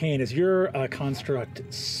 Architect Arcane, as your construct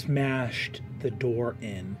smashed the door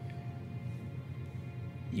in,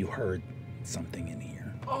 you heard something in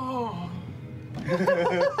here.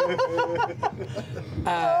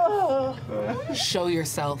 Show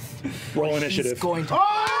yourself. Roll He's initiative. going to.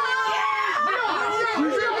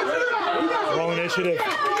 Roll initiative.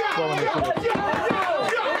 Roll initiative.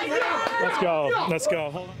 Let's go. Let's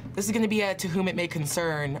go. This is going to be a to whom it may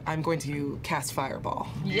concern. I'm going to cast Fireball.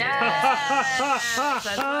 Yes! That's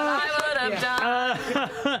what I would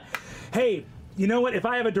have done. Hey, you know what? If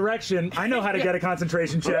I have a direction, I know how to get a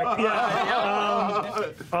concentration check.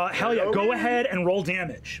 Yeah. Hell yeah. Go ahead and roll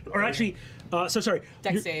damage. Or actually, sorry.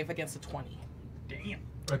 Dex save against a 20. Damn.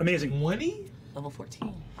 Amazing. 20? Level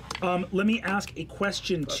 14. Let me ask a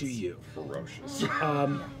question to you. Ferocious.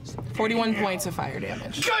 41 points of fire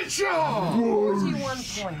damage. Good job! 41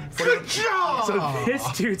 points. Good job! So this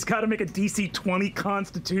dude's got to make a DC 20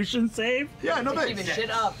 Constitution save? Yeah, no Keeping thanks.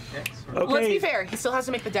 shit up. Okay. Let's be fair. He still has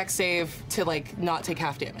to make the dex save to like not take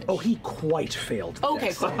half damage. Oh, he quite failed.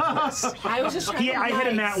 Okay, cool. I was just trying to be I hit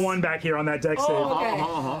a nat nice. 1 back here on that dex save. Okay.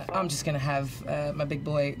 I'm just gonna have my big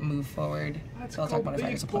boy move forward. So I'll talk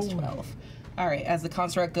modifiers a plus 12. All right, as the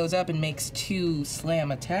construct goes up and makes 2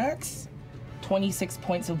 slam attacks, 26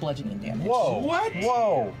 points of bludgeoning damage. Whoa. What?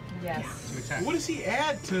 Whoa. Yes. What does he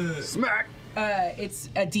add to... Smack! It's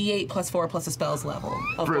a D8 plus 4 plus a spell's level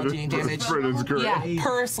of bludgeoning damage. Brennan's great. Yeah,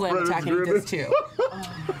 per slam Brennan's attack, and he does 2.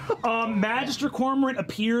 Magister Cormorant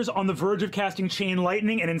appears on the verge of casting Chain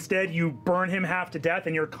Lightning, and instead you burn him half to death,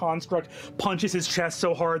 and your construct punches his chest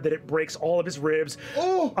so hard that it breaks all of his ribs,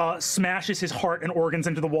 smashes his heart and organs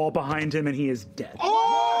into the wall behind him, and he is dead.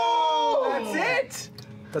 That's it.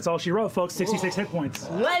 That's all she wrote, folks. 66 hit points.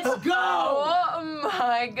 Let's go! Oh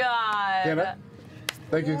my god. Damn it.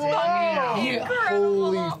 Thank you. Yeah.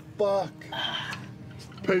 Holy fuck.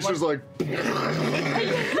 Patient's like, Thank you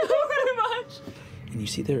very much. And you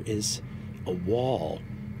see there is a wall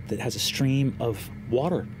that has a stream of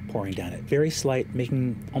water pouring down it. Very slight,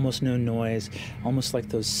 making almost no noise, almost like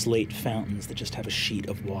those slate fountains that just have a sheet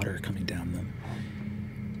of water coming down them.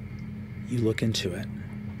 You look into it.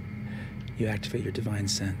 You activate your divine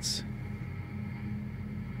sense.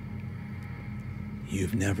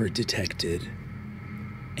 You've never detected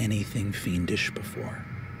anything fiendish before.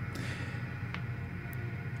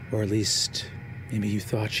 Or at least, maybe you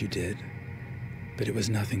thought you did, but it was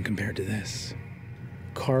nothing compared to this.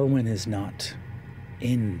 Carwin is not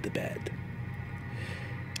in the bed.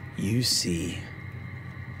 You see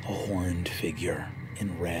a horned figure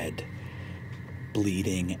in red,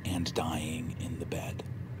 bleeding and dying in the bed.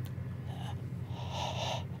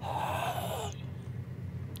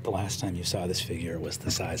 The last time you saw this figure was the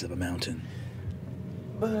size of a mountain.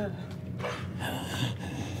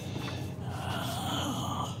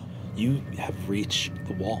 You have reached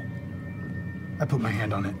the wall. I put my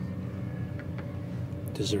hand on it.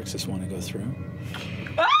 Does Zerxus want to go through?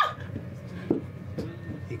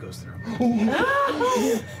 He goes through.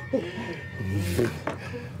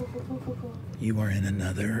 You are in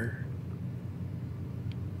another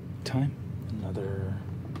time, another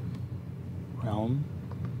realm.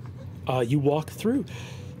 You walk through.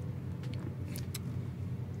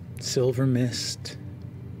 Silver mist,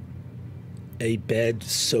 a bed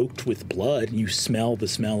soaked with blood. You smell the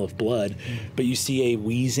smell of blood, but you see a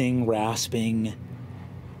wheezing, rasping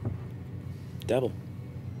devil.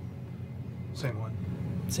 Same one.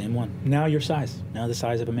 Same one. Now your size. Now the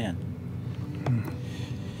size of a man.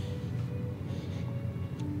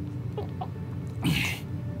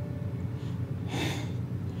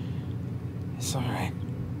 It's all right.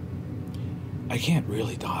 I can't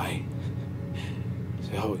really die.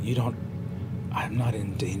 So you don't... I'm not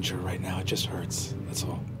in danger right now. It just hurts. That's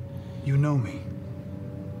all. You know me.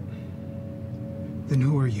 Then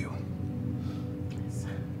who are you?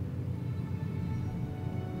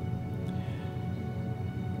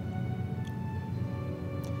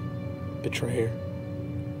 Betrayer.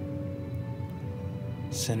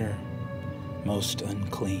 Sinner. Most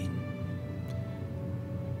unclean.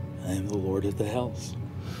 I am the Lord of the Hells.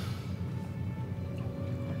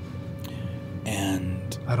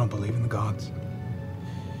 And I don't believe in the gods.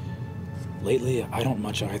 lately, I don't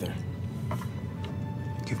much either.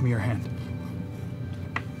 Give me your hand.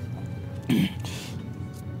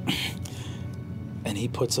 And he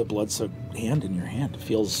puts a blood-soaked hand in your hand. It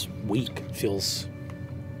feels weak. It feels...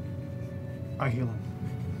 I heal him.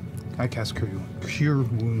 I cast Cure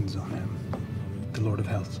Wounds on him. The Lord of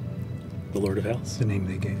Hells. The Lord of Hells? The name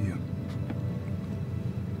they gave you.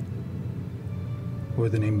 Or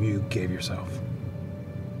the name you gave yourself.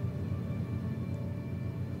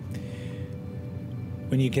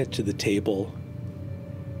 When you get to the table,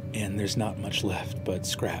 and there's not much left but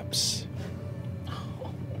scraps,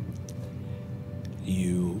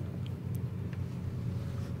 you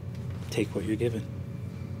take what you're given.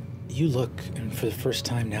 You look, and for the first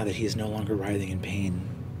time now that he is no longer writhing in pain,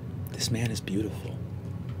 this man is beautiful.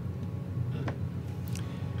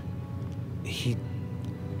 He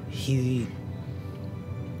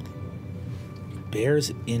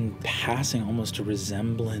bears in passing almost a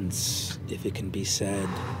resemblance, if it can be said,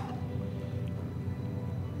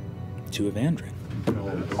 to Evandrin.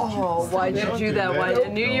 Oh, why'd you do that? Why? I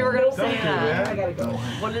knew you were going to say that. I gotta go.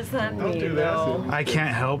 What does that mean, though? I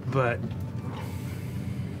can't help but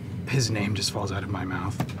his name just falls out of my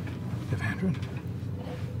mouth. Evandrin.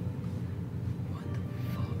 What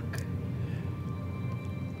the fuck?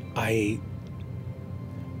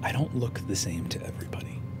 I don't look the same to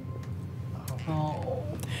everybody. Oh.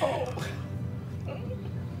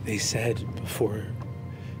 They said before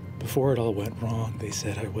it all went wrong, they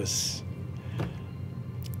said I was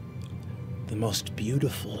the most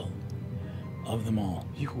beautiful of them all.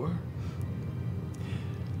 You were?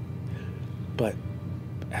 But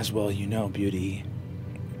as well you know, beauty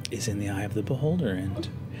is in the eye of the beholder, and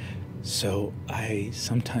so I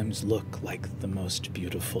sometimes look like the most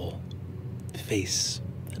beautiful face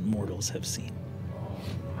that mortals have seen.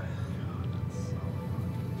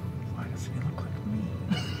 Why does he look like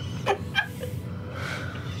me?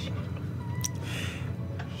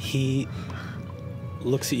 He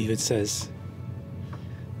looks at you and says,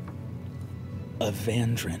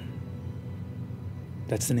 Evandrin.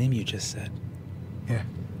 That's the name you just said. Yeah.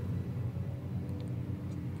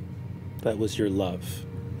 That was your love,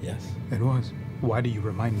 yes? It was. Why do you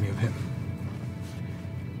remind me of him?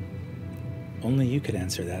 Only you could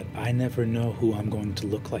answer that. I never know who I'm going to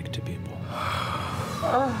look like to people.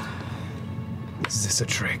 Is this a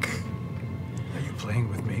trick? Are you playing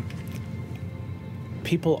with me?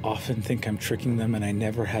 People often think I'm tricking them, and I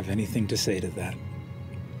never have anything to say to that.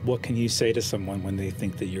 What can you say to someone when they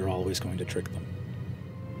think that you're always going to trick them?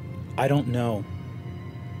 I don't know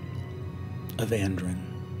Evandrin,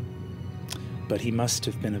 but he must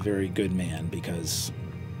have been a very good man because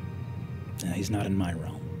he's not in my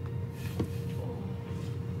realm.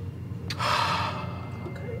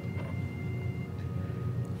 Okay.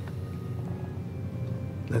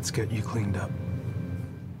 Let's get you cleaned up.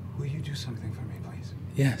 Will you do something for me, please?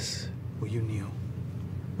 Yes. Will you kneel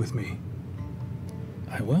with me?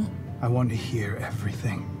 I will. I want to hear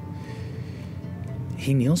everything.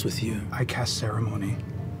 He kneels with you. I cast ceremony.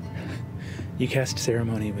 You cast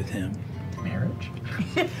ceremony with him. Marriage?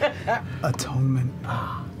 Atonement.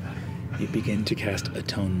 You begin to cast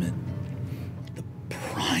atonement. The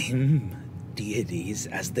prime deities,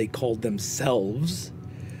 as they called themselves,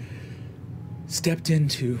 stepped in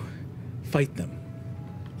to fight them,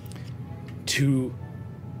 to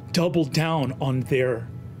double down on their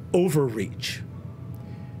overreach.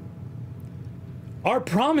 Our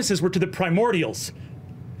promises were to the primordials,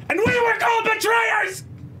 and we were called betrayers!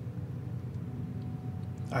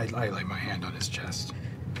 I lay my hand on his chest.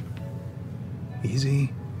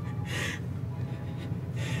 Easy.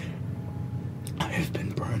 I have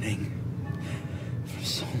been burning for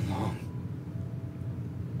so long.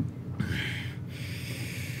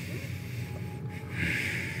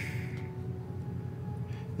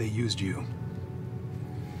 They used you.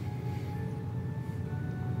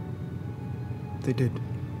 They did.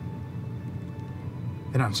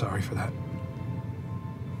 And I'm sorry for that.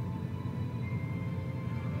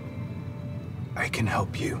 I can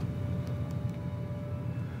help you.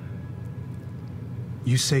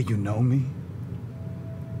 You say you know me?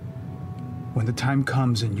 When the time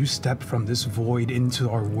comes and you step from this void into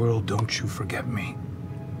our world, don't you forget me.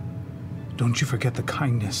 Don't you forget the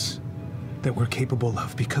kindness that we're capable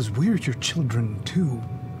of, because we're your children too.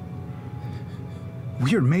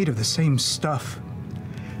 We are made of the same stuff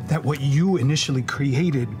that what you initially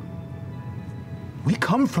created. We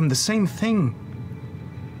come from the same thing.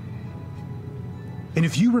 And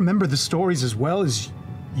if you remember the stories as well as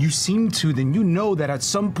you seem to, then you know that at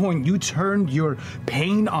some point you turned your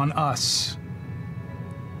pain on us.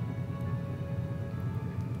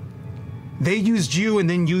 They used you and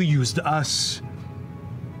then you used us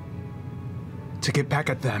to get back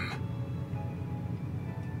at them.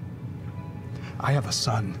 I have a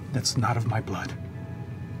son that's not of my blood.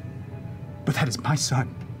 But that is my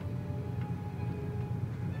son.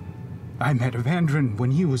 I met Evandrin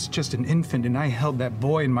when he was just an infant, and I held that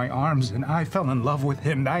boy in my arms, and I fell in love with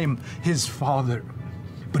him. I am his father,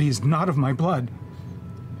 but he is not of my blood.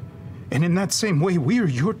 And in that same way, we are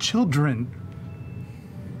your children.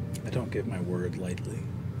 I don't give my word lightly.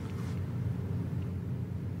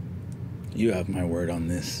 You have my word on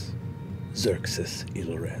this, Zerxus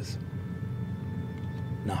Ilerez.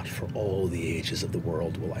 Not for all the ages of the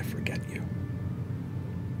world will I forget you.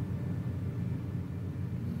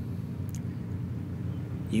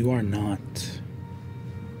 You are not...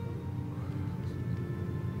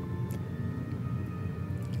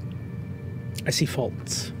 I see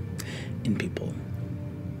faults in people.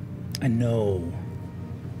 I know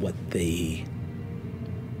what they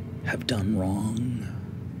have done wrong.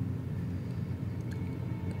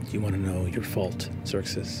 Do you want to know your fault,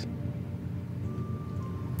 Zerxus?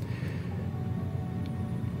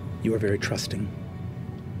 You are very trusting.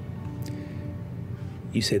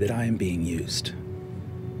 You say that I am being used.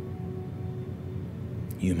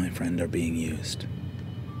 You, my friend, are being used.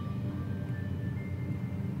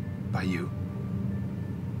 By you.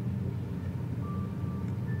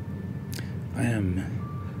 I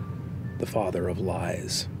am the father of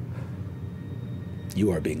lies.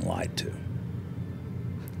 You are being lied to,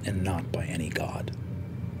 and not by any god.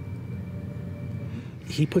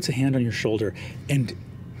 He puts a hand on your shoulder and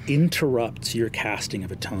interrupts your casting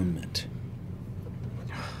of atonement,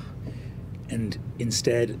 and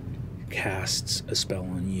instead casts a spell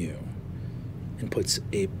on you and puts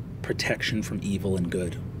a protection from evil and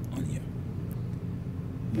good on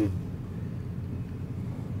you.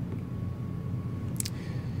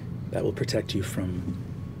 That will protect you from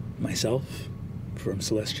myself, from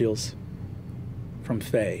Celestials, from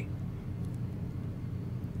Fae.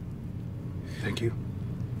 Thank you.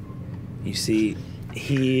 You see,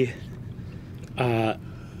 he...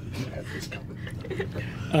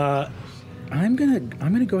 I'm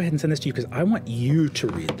gonna go ahead and send this to you because I want you to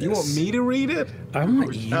read this. You want me to read it? I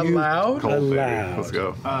want you aloud. Aloud. Let's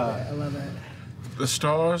go. I love it. The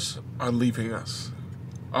stars are leaving us.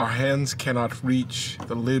 Our hands cannot reach.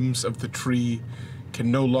 The limbs of the tree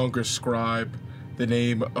can no longer scribe the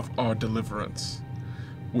name of our deliverance.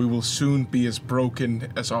 We will soon be as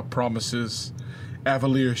broken as our promises.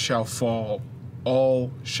 Avalir shall fall.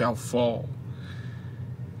 All shall fall.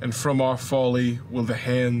 And from our folly will the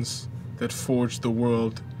hands that forged the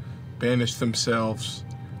world banish themselves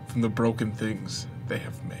from the broken things they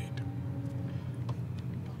have made.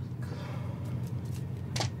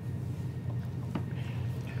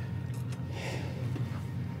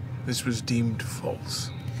 This was deemed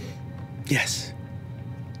false. Yes.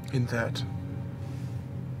 In that?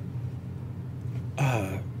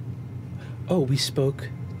 We spoke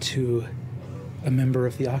to a member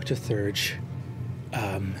of the Octothurge,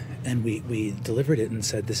 and we delivered it and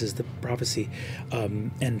said this is the prophecy,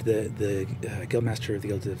 and the Guildmaster of the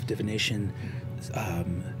Guild of Divination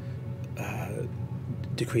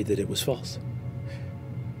decreed that it was false.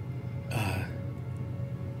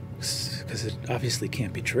 Because it obviously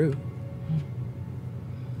can't be true.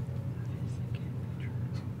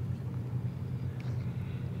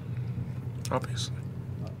 Obviously.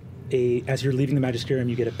 As you're leaving the Magisterium,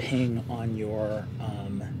 you get a ping on your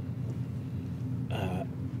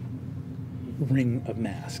ring of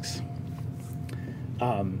masks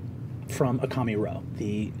from Akami Ro,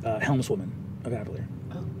 the helmswoman of Avalir.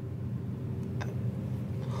 Oh.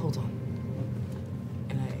 Hold on.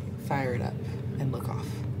 And I fire it up and look off.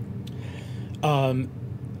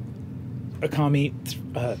 Akami,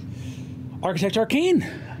 Architect Arcane.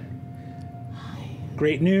 Hi.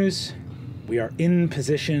 Great news. We are in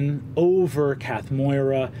position over Cath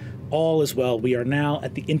Moira. All is well. We are now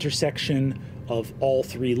at the intersection of all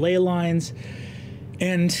three ley lines.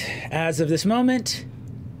 And as of this moment,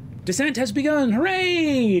 descent has begun.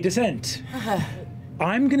 Hooray! Descent.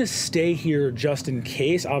 I'm going to stay here just in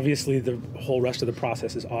case. Obviously, the whole rest of the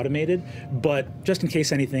process is automated, but just in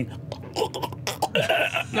case anything.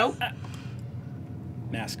 Nope.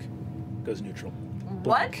 Mask goes neutral.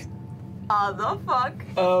 What? The fuck?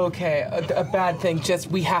 Okay, a bad thing. Just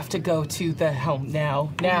we have to go to the helm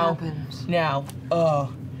now. Now. Now.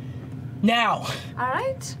 Now. All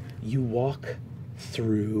right. You walk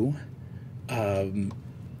through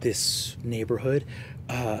this neighborhood,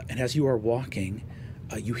 and as you are walking,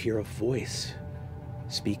 you hear a voice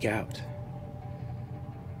speak out.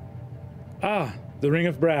 Ah, the Ring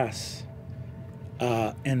of Brass.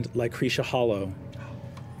 And Lycretia Hollow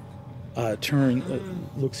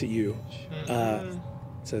looks at you,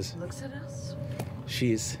 says, Looks at us?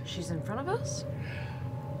 She's in front of us?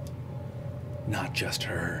 not just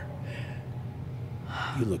her.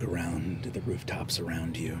 You look around at the rooftops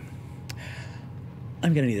around you.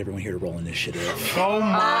 I'm gonna need everyone here to roll initiative. Oh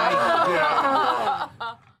my god.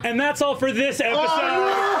 And that's all for this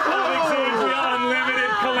episode.